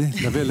lære med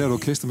det? Lad være at lave et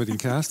orkester med din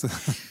kæreste.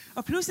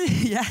 Og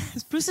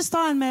pludselig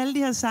står han med alle de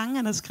her sange,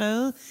 han har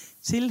skrevet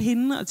til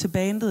hende og til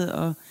bandet.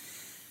 Og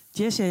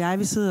Jesse og jeg,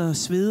 vi sidder og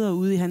sveder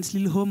ude i hans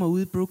lille hummer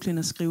ude i Brooklyn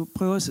og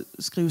prøver at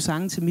skrive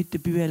sange til mit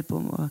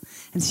debutalbum. Og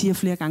han siger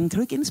flere gange, kan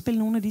du ikke indspille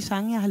nogle af de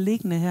sange, jeg har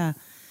liggende her?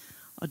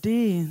 Og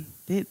det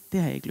har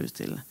jeg ikke lyst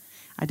til.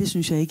 Ej, det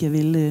synes jeg ikke, jeg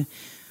vil.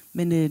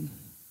 Men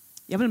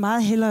jeg vil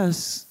meget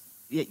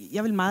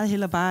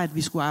hellere bare, at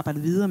vi skulle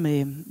arbejde videre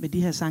med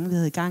de her sange, vi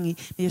havde i gang i.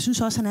 Men jeg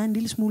synes også, han er en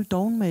lille smule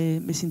doven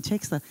med sine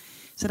tekster.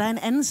 Så der er en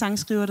anden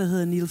sangskriver, der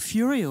hedder Neil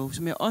Furio,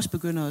 som jeg også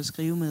begynder at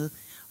skrive med.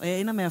 Og jeg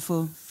ender med at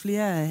få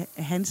flere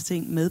af hans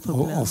ting med på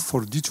pladen. Og får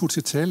du de 2 til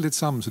at tale lidt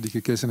sammen, så de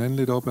kan gasse hinanden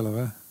lidt op, eller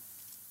hvad?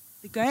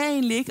 Det gør jeg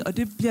egentlig ikke, og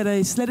det bliver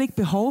der slet ikke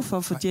behov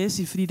for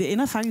Jesse, fordi det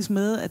ender faktisk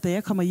med, at da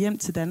jeg kommer hjem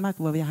til Danmark,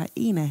 hvor jeg har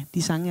en af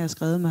de sange, jeg har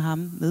skrevet med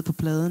ham, med på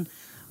pladen,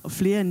 og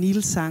flere af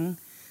Nils sange,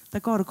 der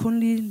går der kun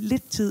lige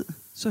lidt tid,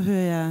 så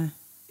hører jeg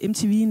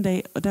MTV en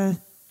dag, og der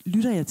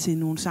lytter jeg til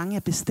nogle sange,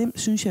 jeg bestemt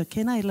synes, jeg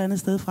kender et eller andet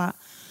sted fra.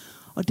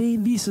 Og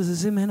det viser sig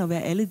simpelthen at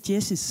være alle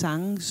Jesses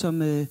sange, som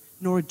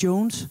Norah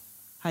Jones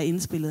har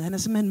indspillet. Han har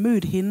simpelthen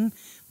mødt hende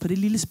på det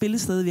lille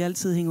spillested, vi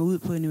altid hænger ud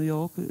på i New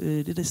York.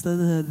 Det der sted,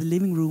 der hedder The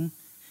Living Room.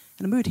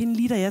 Han har mødt hende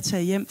lige da jeg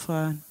tager hjem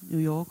fra New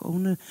York, og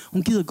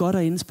hun gider godt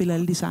at indspille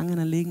alle de sange, han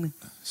har liggende.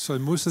 Så i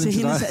modsætning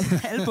til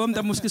hendes album,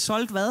 der måske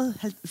solgt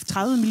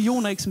 30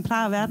 millioner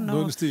eksemplarer verden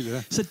over. Stil,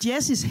 ja. Så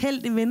Jesses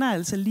held, det vinder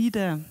altså lige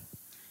der.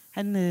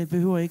 Han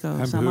behøver ikke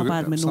at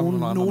samarbejde med nogen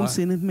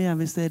nogensinde mere,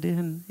 hvis det er det,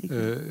 han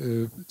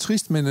ikke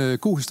trist, men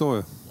god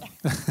historie.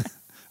 Ja.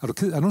 Er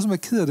du nogen, som er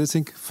ked af det og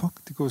tænker, fuck,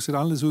 det kunne se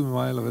anderledes ud med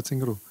mig, eller hvad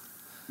tænker du?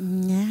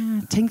 Ja,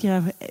 tænkte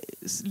jeg,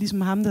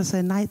 ligesom ham, der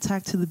sagde nej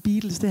tak til The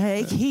Beatles. Det har jeg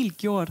ikke helt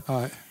gjort.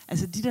 Nej.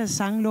 Altså, de der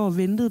sange lå og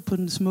ventede på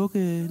den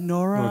smukke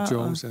Norah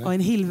Jones, og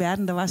en hel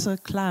verden, der var så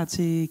klar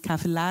til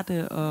kaffe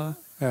latte og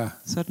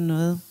sådan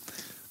noget.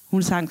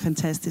 Hun sang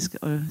fantastisk,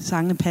 og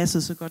sangene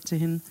passede så godt til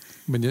hende.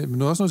 Men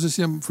nu er også noget at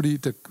sige, fordi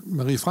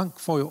Marie Frank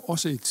får jo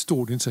også et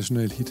stort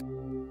internationalt hit.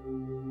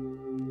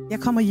 Jeg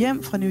kommer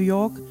hjem fra New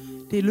York.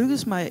 Det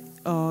lykkedes mig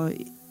at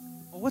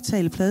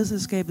overtale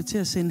pladeselskabet til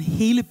at sende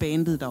hele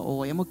bandet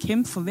derover. Jeg må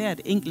kæmpe for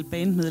hvert enkelt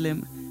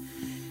bandmedlem.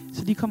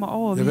 Så de kommer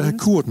over. Jeg vil have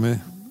Kurt med.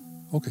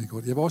 Okay,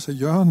 godt. Jeg vil også have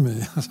Jørgen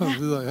med, og så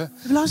videre, ja. Jeg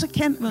vil også have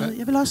Kent med.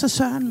 Jeg vil også have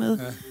Søren med.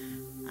 Ja.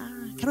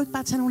 Kan du ikke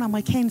bare tage nogle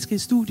amerikanske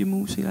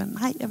studiemusikere?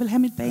 Nej, jeg vil have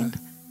mit band. Ja.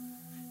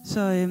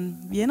 Så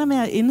vi ender med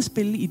at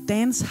indspille i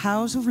Dance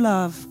House of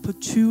Love på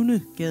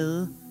 20.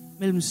 gade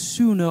mellem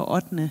 7. og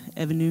 8.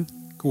 avenue.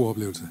 God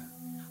oplevelse.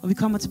 Og vi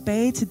kommer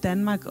tilbage til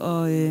Danmark,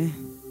 og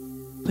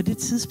på det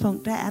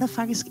tidspunkt, der er der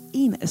faktisk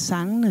en af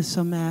sangene,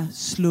 som er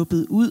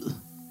sluppet ud.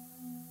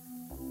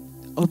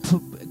 Og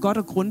godt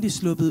og grundigt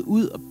sluppet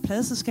ud. Og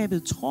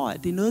pladeselskabet tror,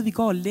 at det er noget, vi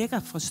går og lægger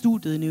fra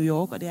studiet i New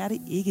York, og det er det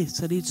ikke.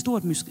 Så det er et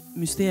stort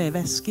mysterie.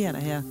 Hvad sker der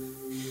her?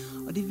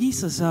 Og det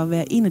viser sig at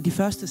være en af de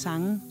første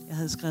sange, jeg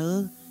havde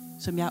skrevet,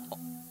 som jeg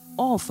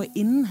år for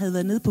inden havde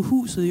været nede på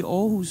huset i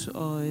Aarhus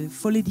og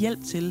få lidt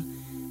hjælp til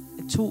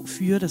 2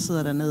 fyre, der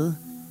sidder dernede.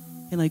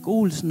 Henrik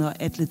Olsen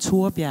og Atle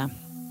Thorbjerg.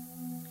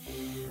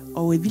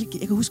 Og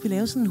jeg kan huske, vi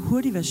lavede sådan en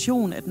hurtig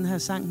version af den her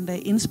sang, den der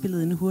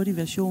indspillede en hurtig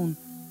version.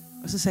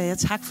 Og så sagde jeg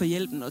tak for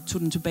hjælpen og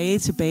tog den tilbage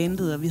til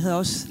bandet, og vi havde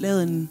også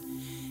lavet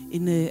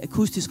en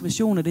akustisk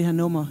version af det her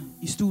nummer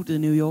i studiet i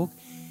New York.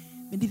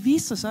 Men det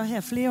viste sig så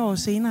her flere år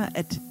senere,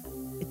 at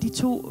de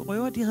to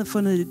røver, de havde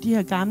fundet de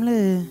her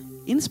gamle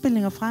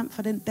indspillinger frem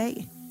fra den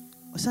dag,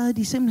 og så havde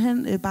de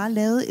simpelthen bare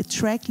lavet et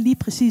track lige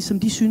præcis, som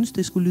de syntes,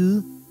 det skulle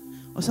lyde.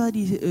 Og så havde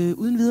de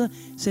uden videre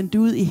sendt det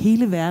ud i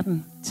hele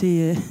verden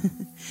til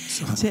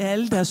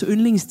alle deres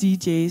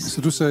yndlings-DJ's.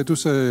 Så du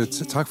sagde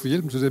tak for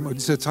hjælpen til dem, og de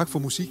sagde tak for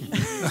musikken.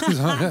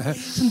 Sådan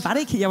var det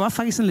ikke. Jeg var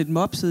faktisk sådan lidt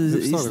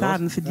mopset i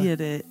starten, fordi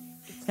at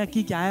her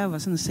gik jeg og var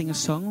sådan en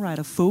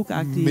singer-songwriter,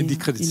 folk-agtig. Men de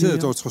krediterede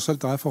dog trods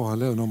alt dig for at have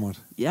lavet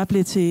nummeret. Jeg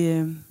blev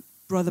til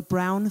Brother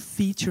Brown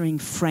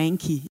featuring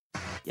Frankie.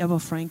 Jeg var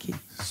Frankie.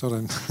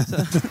 Sådan.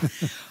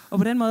 Og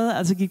på den måde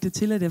altså gik det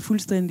til, at jeg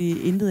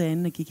fuldstændig intet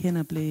andet og gik hen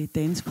og blev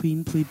dance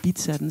queen på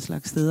Ibiza, den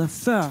slags steder,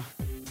 før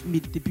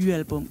mit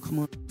debutalbum kom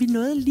ud. Vi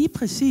nåede lige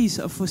præcis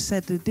at få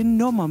sat det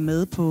nummer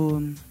med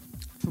på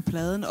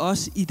pladen,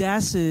 også i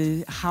deres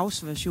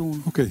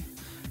house-version. Okay.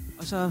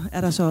 Og så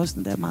er der så også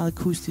den der meget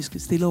akustiske,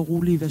 stille og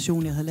rolige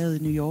version, jeg havde lavet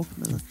i New York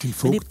med.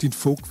 Din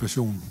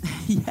folk-version.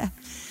 Ja,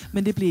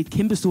 men det blev et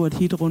kæmpestort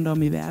hit rundt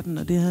om i verden,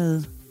 og det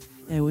havde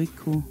jeg jo ikke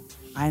kunne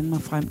regne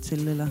mig frem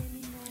til, eller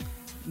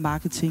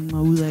marketing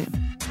mig ud af.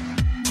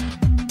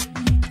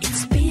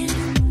 It's been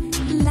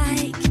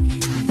like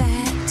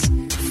that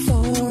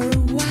for a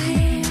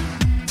while.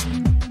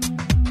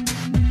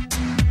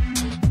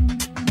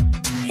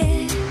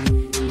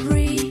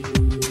 Everything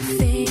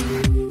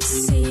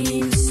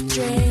seems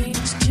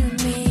strange to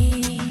me.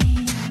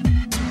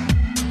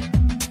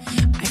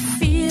 I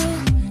feel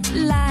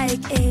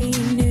like a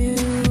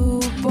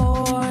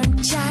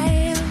newborn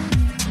child.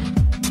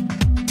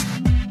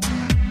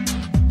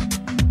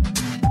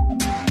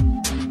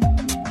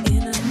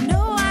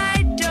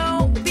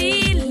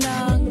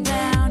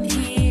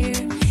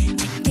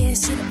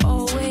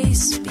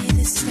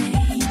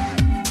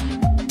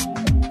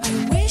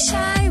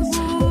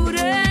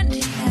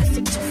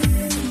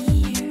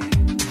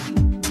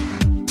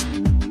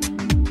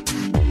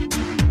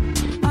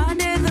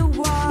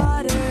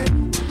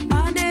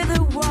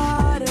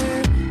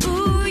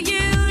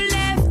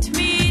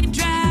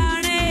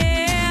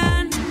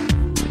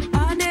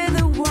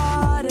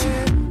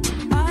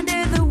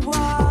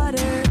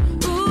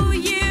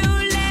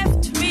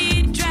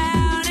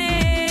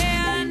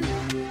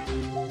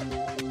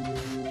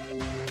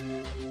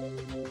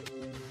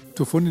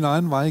 Du har fundet din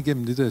egen vej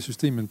igennem det der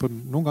system, men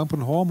nogle gange på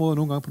den hårde måde, og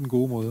nogle gange på den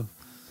gode måde.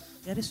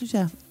 Ja, det synes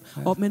jeg.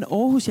 Ja. Men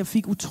Aarhus, jeg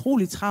fik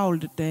utrolig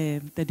travlt, da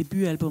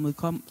debutalbummet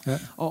kom. Ja.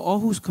 Og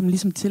Aarhus kom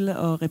ligesom til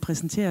at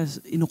repræsentere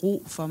en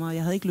ro for mig.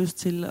 Jeg havde ikke lyst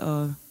til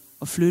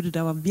at flytte.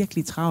 Der var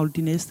virkelig travlt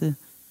de næste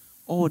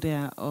år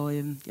der. Og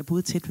jeg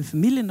boede tæt ved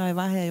familien, når jeg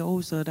var her i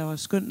Aarhus, og der var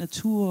skøn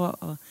natur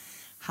og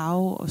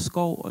hav og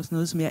skov og sådan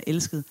noget, som jeg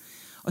elskede.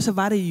 Og så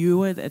var det i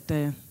øvrigt, at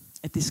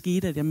det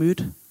skete, at jeg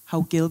mødte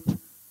Hav Gelb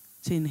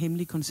til en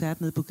hemmelig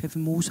koncert nede på Café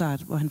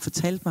Mozart, hvor han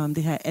fortalte mig om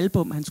det her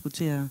album, han skulle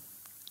til at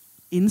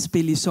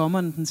indspille i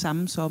sommeren, den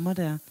samme sommer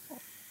der.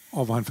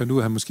 Og hvor han fandt ud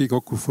af, at han måske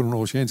godt kunne få nogle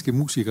oceanske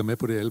musikere med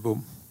på det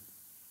album.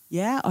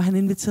 Ja, og han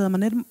inviterede mig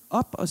netop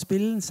op og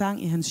spille en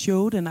sang i hans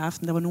show den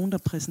aften. Der var nogen, der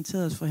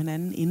præsenterede os for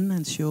hinanden inden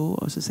hans show,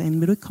 og så sagde han,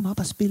 vil du ikke komme op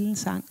og spille en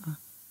sang? Og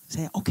så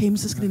sagde jeg, okay, men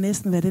så skal det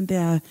næsten være den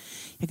der,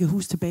 jeg kan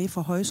huske tilbage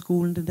fra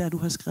højskolen, den der, du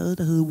har skrevet,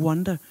 der hed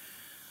Wonder.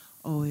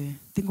 Og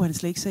den kunne han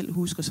slet ikke selv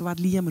huske, og så var det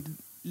lige, jeg måtte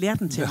lære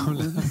den til ham.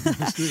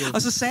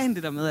 Og så sagde han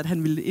det der med, at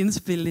han ville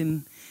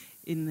indspille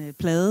en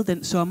plade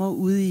den sommer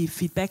ude i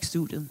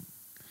Feedback-studiet.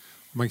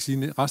 Man kan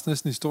sige, resten er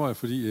sådan en historie,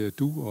 fordi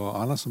du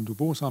og Anders, som du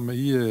bor sammen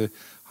med, I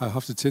har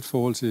haft et tæt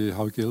forhold til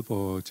Hav Gelb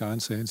og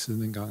Giant Sand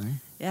siden en gang, ikke?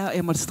 Ja, og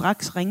jeg måtte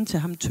straks ringe til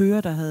ham,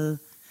 Tøre, der havde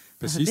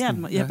lært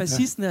mig. Ja,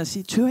 bassisten der, og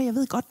sige, Tøre, jeg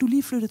ved godt, du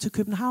lige flyttede til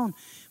København,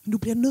 men du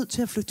bliver nødt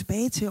til at flytte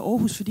tilbage til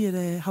Aarhus, fordi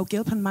at Hav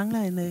Gelb, han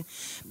mangler en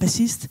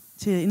bassist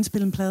til at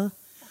indspille en plade.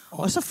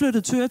 Og så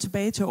flyttede Tøre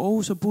tilbage til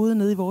Aarhus og boede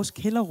nede i vores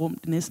kælderrum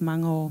de næste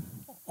mange år.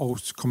 Og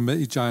kom med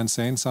i Giant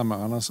Sand sammen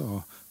med Anders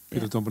og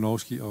Peter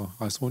Dombanowski og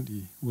rejste rundt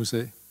i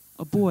USA.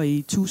 Og bor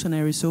i Tucson,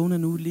 Arizona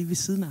nu, lige ved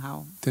siden af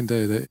hav. Den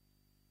dag i dag.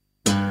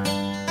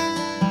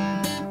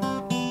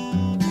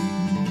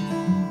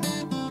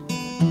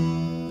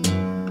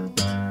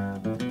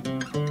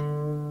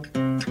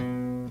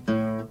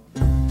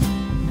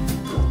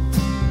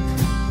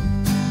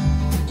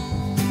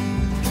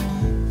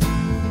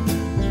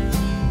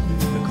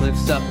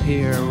 Up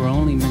here, we're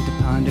only meant to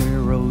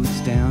ponder.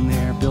 Roads down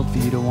there, built for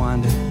you to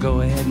wander.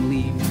 Go ahead and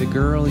leave the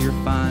girl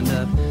you're fond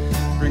of.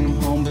 Bring them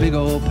home, big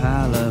old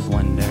pile of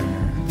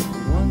wonder.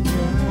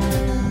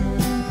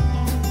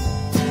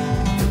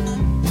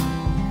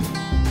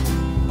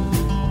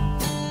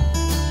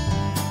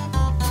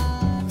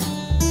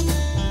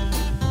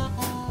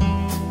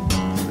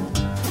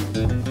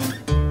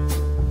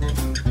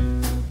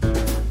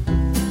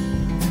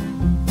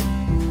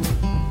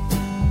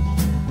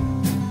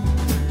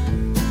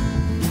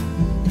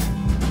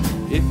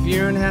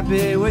 you're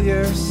unhappy with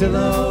your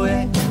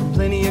silhouette,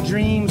 plenty of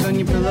dreams on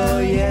your pillow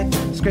yet.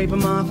 Scrape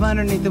them off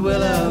underneath the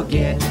willow.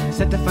 Get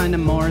set to find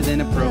them more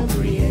than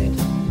appropriate.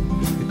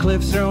 The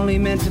cliffs are only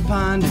meant to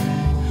ponder.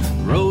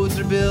 Roads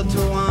are built to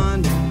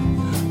wander.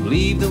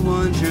 Leave the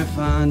ones you're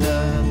fond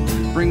of.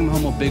 Bring them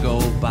home a big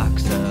old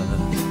box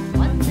of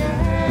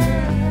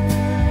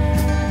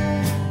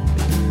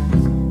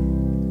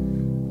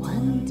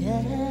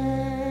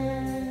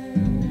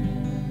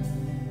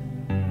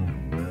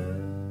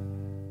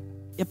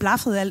Jeg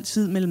blaffede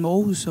altid mellem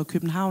Aarhus og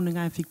København,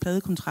 dengang jeg fik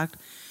pladekontrakt.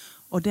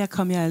 Og der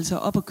kom jeg altså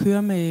op og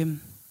køre med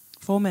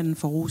formanden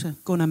for Rosa,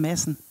 Gunnar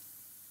Madsen.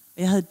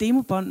 Jeg havde et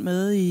demobånd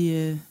med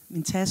i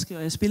min taske,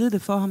 og jeg spillede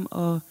det for ham,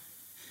 og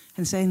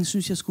han sagde, at han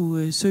synes, jeg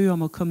skulle søge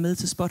om at komme med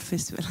til Spot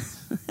Festival.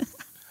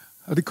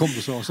 Og det kom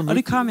du så også. Og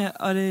det kom jeg,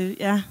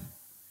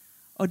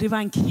 og det var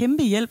en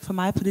kæmpe hjælp for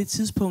mig på det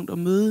tidspunkt at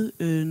møde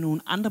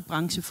nogle andre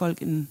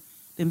branchefolk end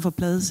dem fra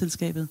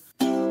pladeselskabet.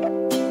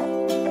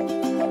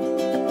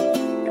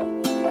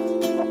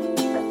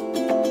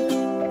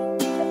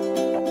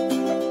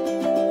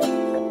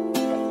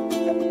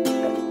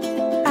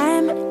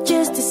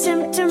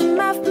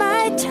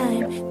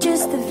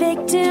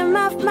 Victim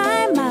of my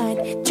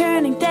mind,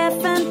 turning deaf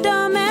and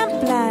dumb and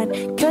blind,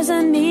 'cause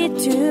I need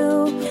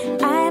to.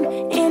 I'm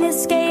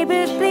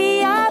inescapably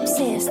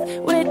obsessed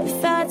with the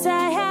thoughts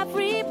I have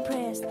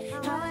repressed.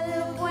 How I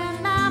look when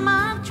I'm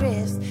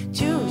undressed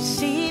to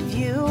receive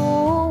you.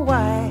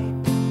 Why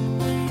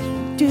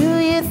do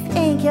you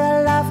think your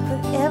love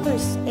could ever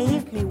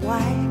save me?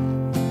 Why?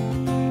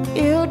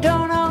 You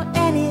don't know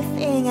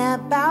anything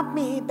about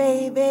me,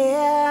 baby,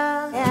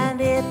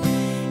 and it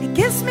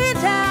gets me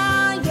down.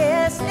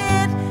 Yes,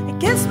 it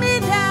gets me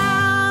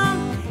down.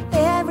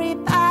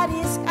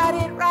 Everybody's got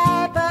it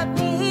right but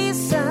me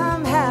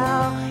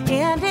somehow.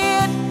 And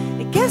it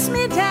gets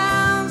me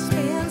down,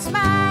 spins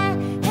my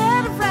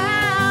head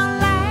around.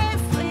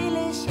 Life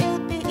really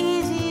should be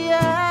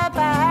easier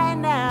by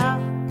now.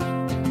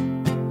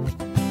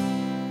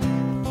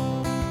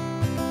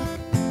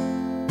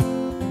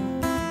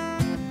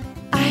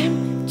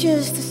 I'm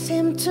just a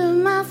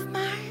symptom of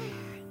my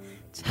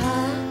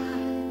time.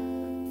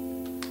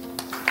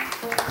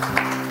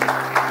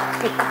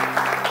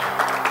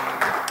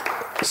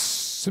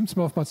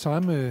 Symptom of my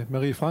time med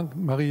Marie Frank.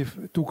 Marie,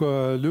 du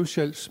gør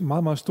Løvskjalds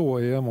meget, meget stor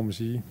ære, må man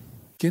sige.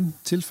 Igen,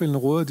 tilfældene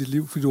råder dit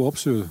liv, fordi du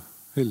opsøger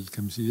held,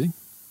 kan man sige, ikke?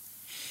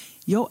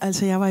 Jo,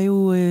 altså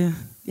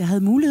jeg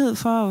havde mulighed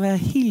for at være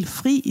helt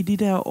fri i de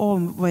der år,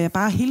 hvor jeg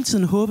bare hele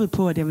tiden håbede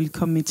på, at jeg ville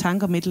komme i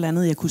tanker om et eller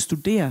andet, jeg kunne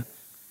studere.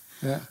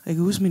 Ja. Jeg kan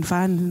huske, min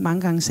far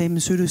mange gange sagde, men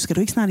Søtte, skal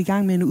du ikke snart i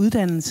gang med en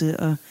uddannelse?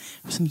 Og jeg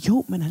var sådan,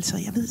 jo, men altså,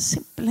 jeg ved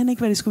simpelthen ikke,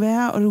 hvad det skulle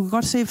være. Og du kan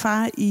godt se,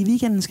 far, i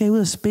weekenden skal jeg ud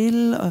og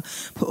spille, og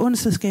på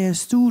onsdag skal jeg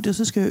studie, og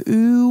så skal jeg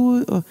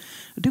øve, og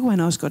det kunne han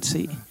også godt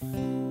se.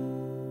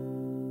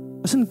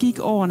 Og sådan gik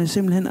årene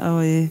simpelthen,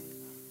 og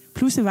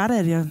pludselig var det,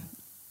 at jeg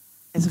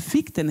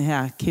fik den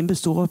her kæmpe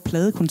store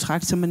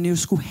pladekontrakt, som man jo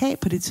skulle have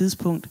på det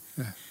tidspunkt.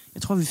 Ja.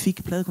 Jeg tror, vi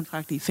fik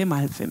pladekontrakt i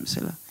 95,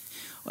 eller...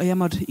 Og jeg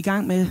måtte i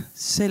gang med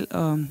selv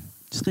at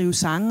skrive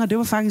sange, og det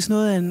var faktisk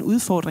noget af en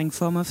udfordring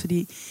for mig,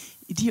 fordi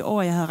i de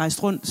år, jeg havde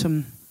rejst rundt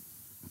som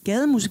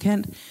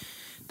gademusikant,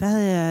 der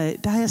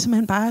havde jeg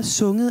simpelthen bare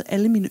sunget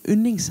alle mine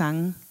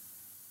yndlingssange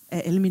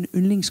af alle mine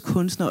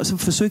yndlingskunstnere, og så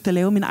forsøgt at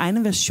lave mine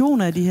egne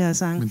versioner af de her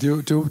sange. Men det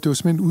var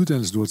simpelthen en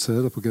uddannelse, du har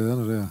taget dig på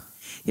gaderne der?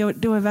 Ja,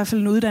 det var i hvert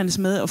fald en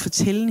uddannelse med at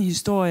fortælle en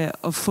historie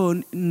og få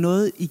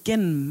noget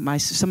igennem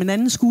mig som en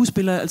anden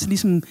skuespiller, altså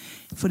ligesom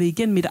få det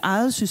igennem mit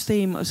eget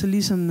system, og så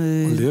ligesom... Og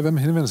lære, hvad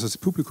man henvender sig til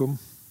publikum.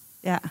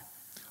 Ja.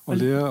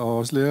 Og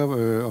også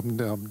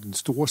lære om den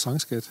store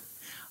sangskat.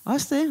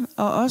 Også det,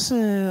 og også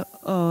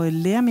at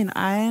lære min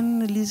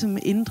egen ligesom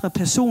indre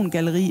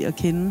persongalleri at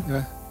kende.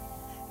 Ja.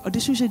 Og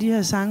det synes jeg, de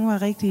her sange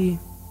var rigtig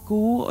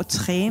gode at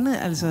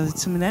træne, altså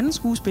som en anden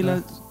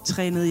skuespiller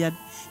trænede jeg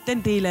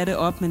den del af det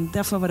op, men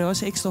derfor var det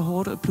også ekstra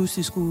hårdt at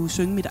pludselig skulle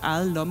synge mit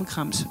eget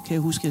lommekrams, kan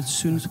jeg huske, jeg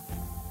synes.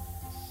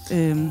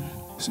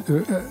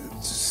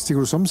 Stikker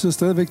du samtidig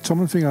stadigvæk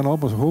tommelfingeren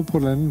op og så håber på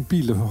en eller anden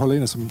bil, der holder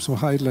ind, som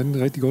har et eller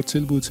andet rigtig godt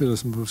tilbud til dig,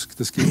 som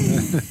der sker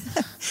med?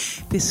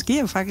 Det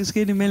sker faktisk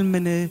indimellem,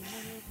 men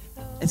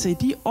altså i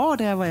de år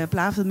der, hvor jeg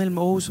blaffede mellem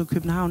Aarhus og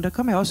København, der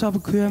kom jeg også op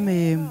og køre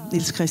med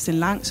Niels Christian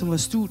Lang, som var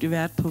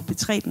studievært på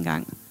P3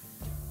 dengang.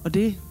 Og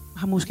det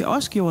har måske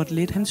også gjort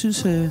lidt. Han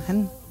synes,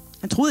 han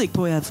troede ikke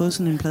på, at jeg havde fået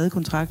sådan en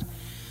pladekontrakt.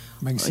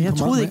 Og jeg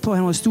troede ikke på, at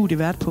han var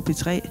studievært på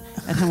P3,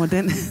 at han var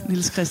den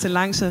Niels Christian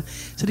Lang. Så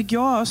det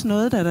gjorde også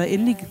noget, da der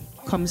endelig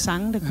kom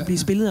sange, der kunne blive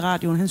spillet i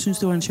radioen. Han synes,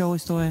 det var en sjov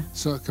historie.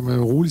 Så kan man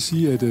jo roligt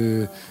sige, at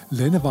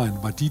Landevejen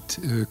var dit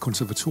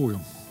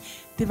konservatorium.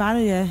 Det var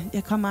det, ja.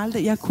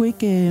 Jeg kunne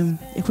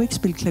ikke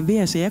spille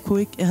klaver, så jeg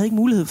havde ikke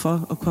mulighed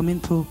for at komme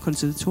ind på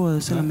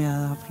konservatoriet, selvom jeg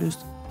havde haft lyst.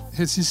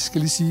 Her til sidst skal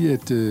jeg lige sige,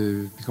 at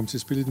vi kommer til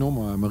at spille et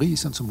nummer af Marie,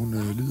 sådan som hun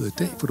lyder i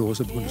dag, for du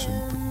også er begyndt at synge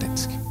på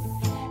dansk.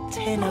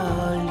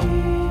 Tænder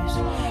lys,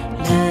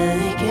 lad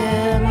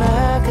ikke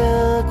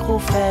mørket gro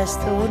fast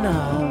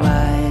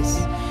undervejs.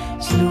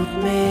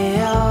 Slut med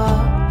at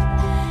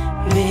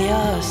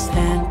være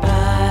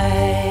standby.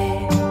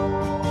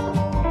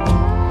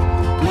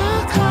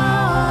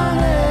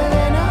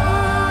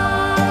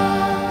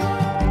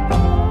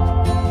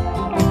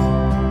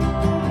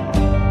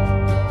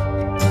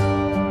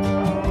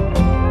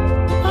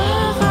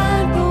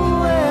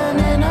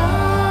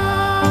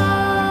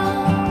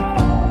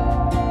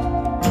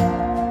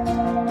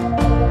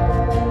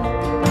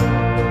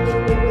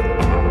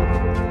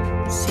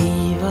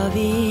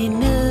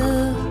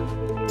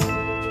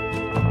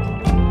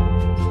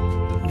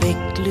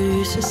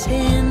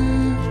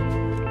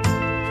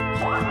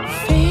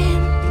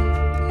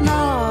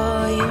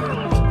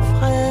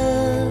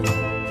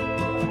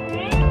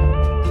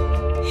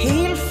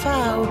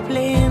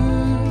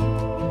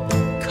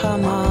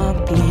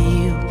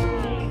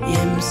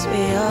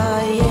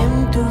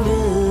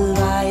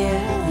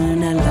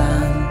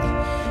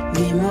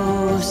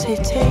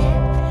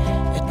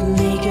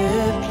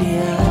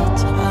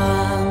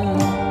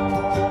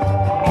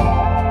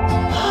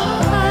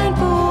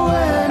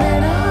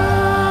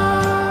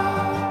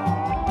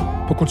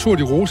 På kontoret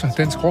i Rosa,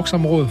 Dansk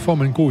Rocksområde, får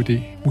man en god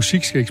idé.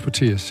 Musik skal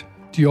eksporteres.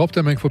 De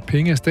opdager, at man kan få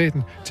penge af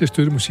staten til at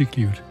støtte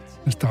musiklivet.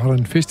 Man starter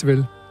en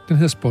festival, den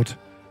hedder Spot.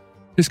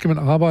 Det skal man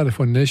arbejde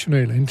for en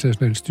national og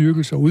international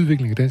styrkelse og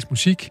udvikling af dansk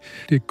musik.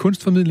 Det er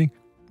kunstformidling,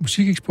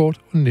 musikeksport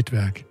og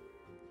netværk.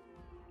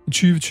 I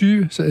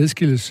 2020 så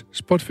adskilles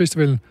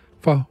Spot-festivalen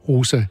fra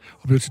Rosa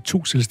og blev til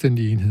 2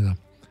 selvstændige enheder.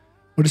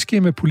 Og det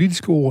sker med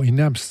politiske ord i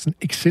nærmest sådan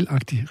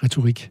Excel-agtig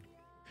retorik.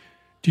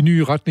 De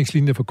nye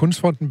retningslinjer for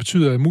Kunstfonden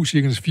betyder, at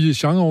musikernes 4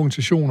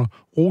 genreorganisationer,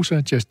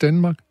 Rosa, Jazz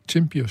Danmark,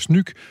 Tempi og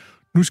Snyk,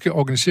 nu skal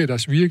organisere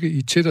deres virke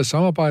i tættere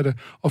samarbejde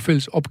og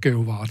fælles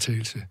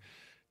opgavevaretagelse.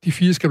 De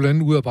 4 skal blandt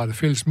andet udarbejde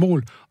fælles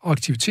mål og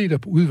aktiviteter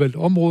på udvalgte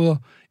områder,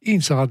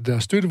 ensrette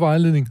deres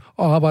støttevejledning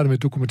og arbejde med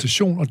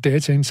dokumentation og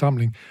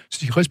dataindsamling, så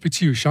de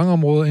respektive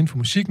genreområder inden for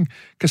musikken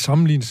kan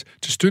sammenlignes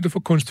til støtte for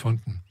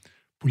Kunstfonden,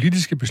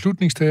 politiske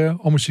beslutningstagere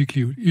og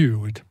musiklivet i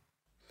øvrigt.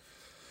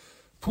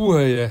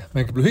 Puha ja,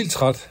 man kan blive helt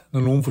træt, når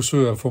nogen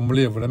forsøger at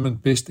formulere, hvordan man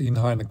bedst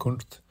indhegner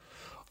kunst.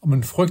 Og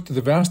man frygter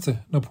det værste,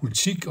 når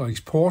politik og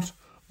eksport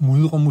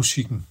mudrer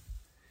musikken.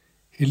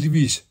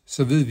 Heldigvis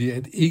så ved vi,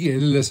 at ikke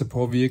alle lader sig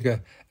påvirke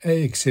af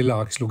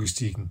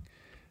Excel-arkslogistikken.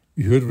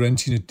 Vi hørte, hvordan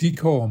Tina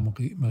Dickow og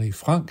Marie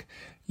Frank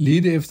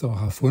ledte efter og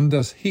har fundet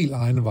deres helt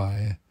egne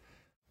veje.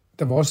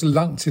 Der var også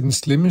langt til den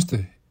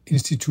slemmeste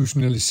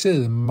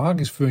institutionaliserede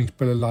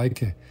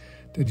markedsføringsbalalaika,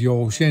 da de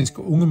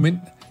aarhusianske unge mænd,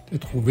 der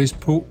drog vest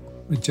på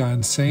med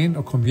Giant Sand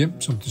og kom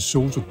hjem som The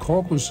Social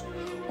Caucus,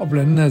 og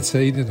blandt andet havde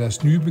taget en af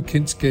deres nye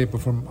bekendtskaber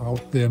from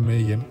Out There med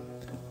hjem.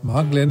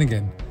 Mark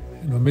Lanegan.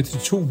 Han var med til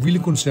 2 vilde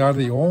koncerter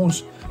i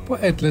Aarhus, på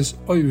Atlas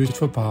og i øst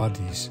for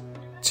Paradis.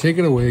 Take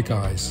it away,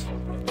 guys.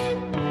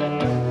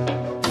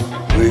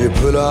 Will you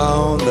put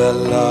on that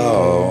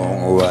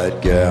long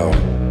white gown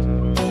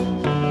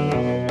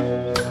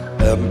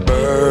and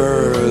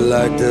burn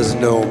like there's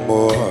no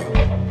more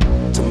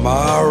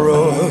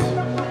tomorrow?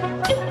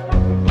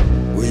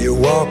 Will you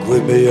walk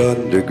with me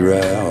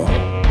underground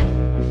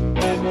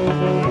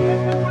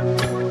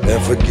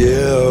and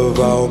forgive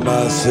all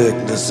my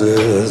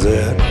sicknesses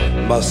and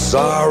my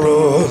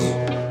sorrows?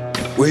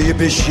 Will you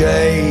be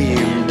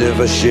shamed if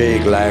I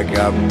shake like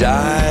I'm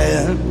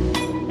dying?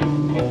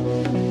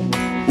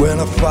 When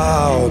I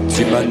fall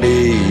to my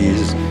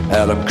knees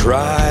and I'm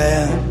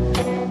crying,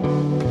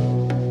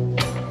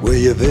 will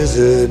you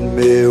visit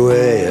me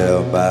where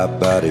my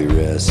body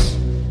rests?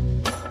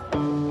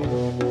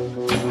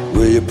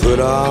 Will you put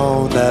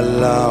on that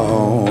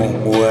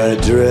long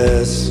white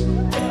dress?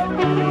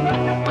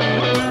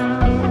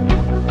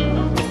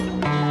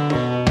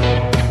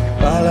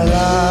 La la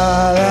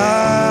la la.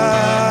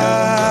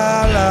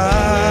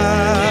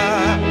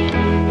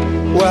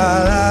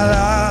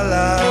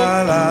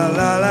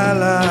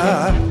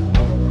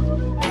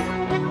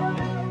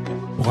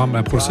 Programmet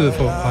er produceret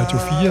for Radio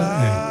 4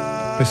 af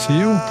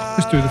Paseo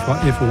med støtte fra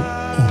FO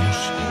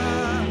Aarhus.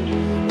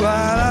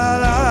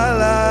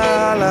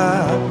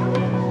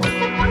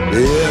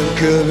 It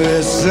could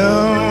be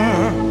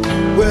soon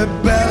we're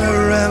better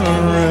in the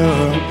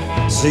room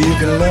so you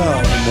can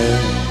love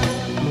me.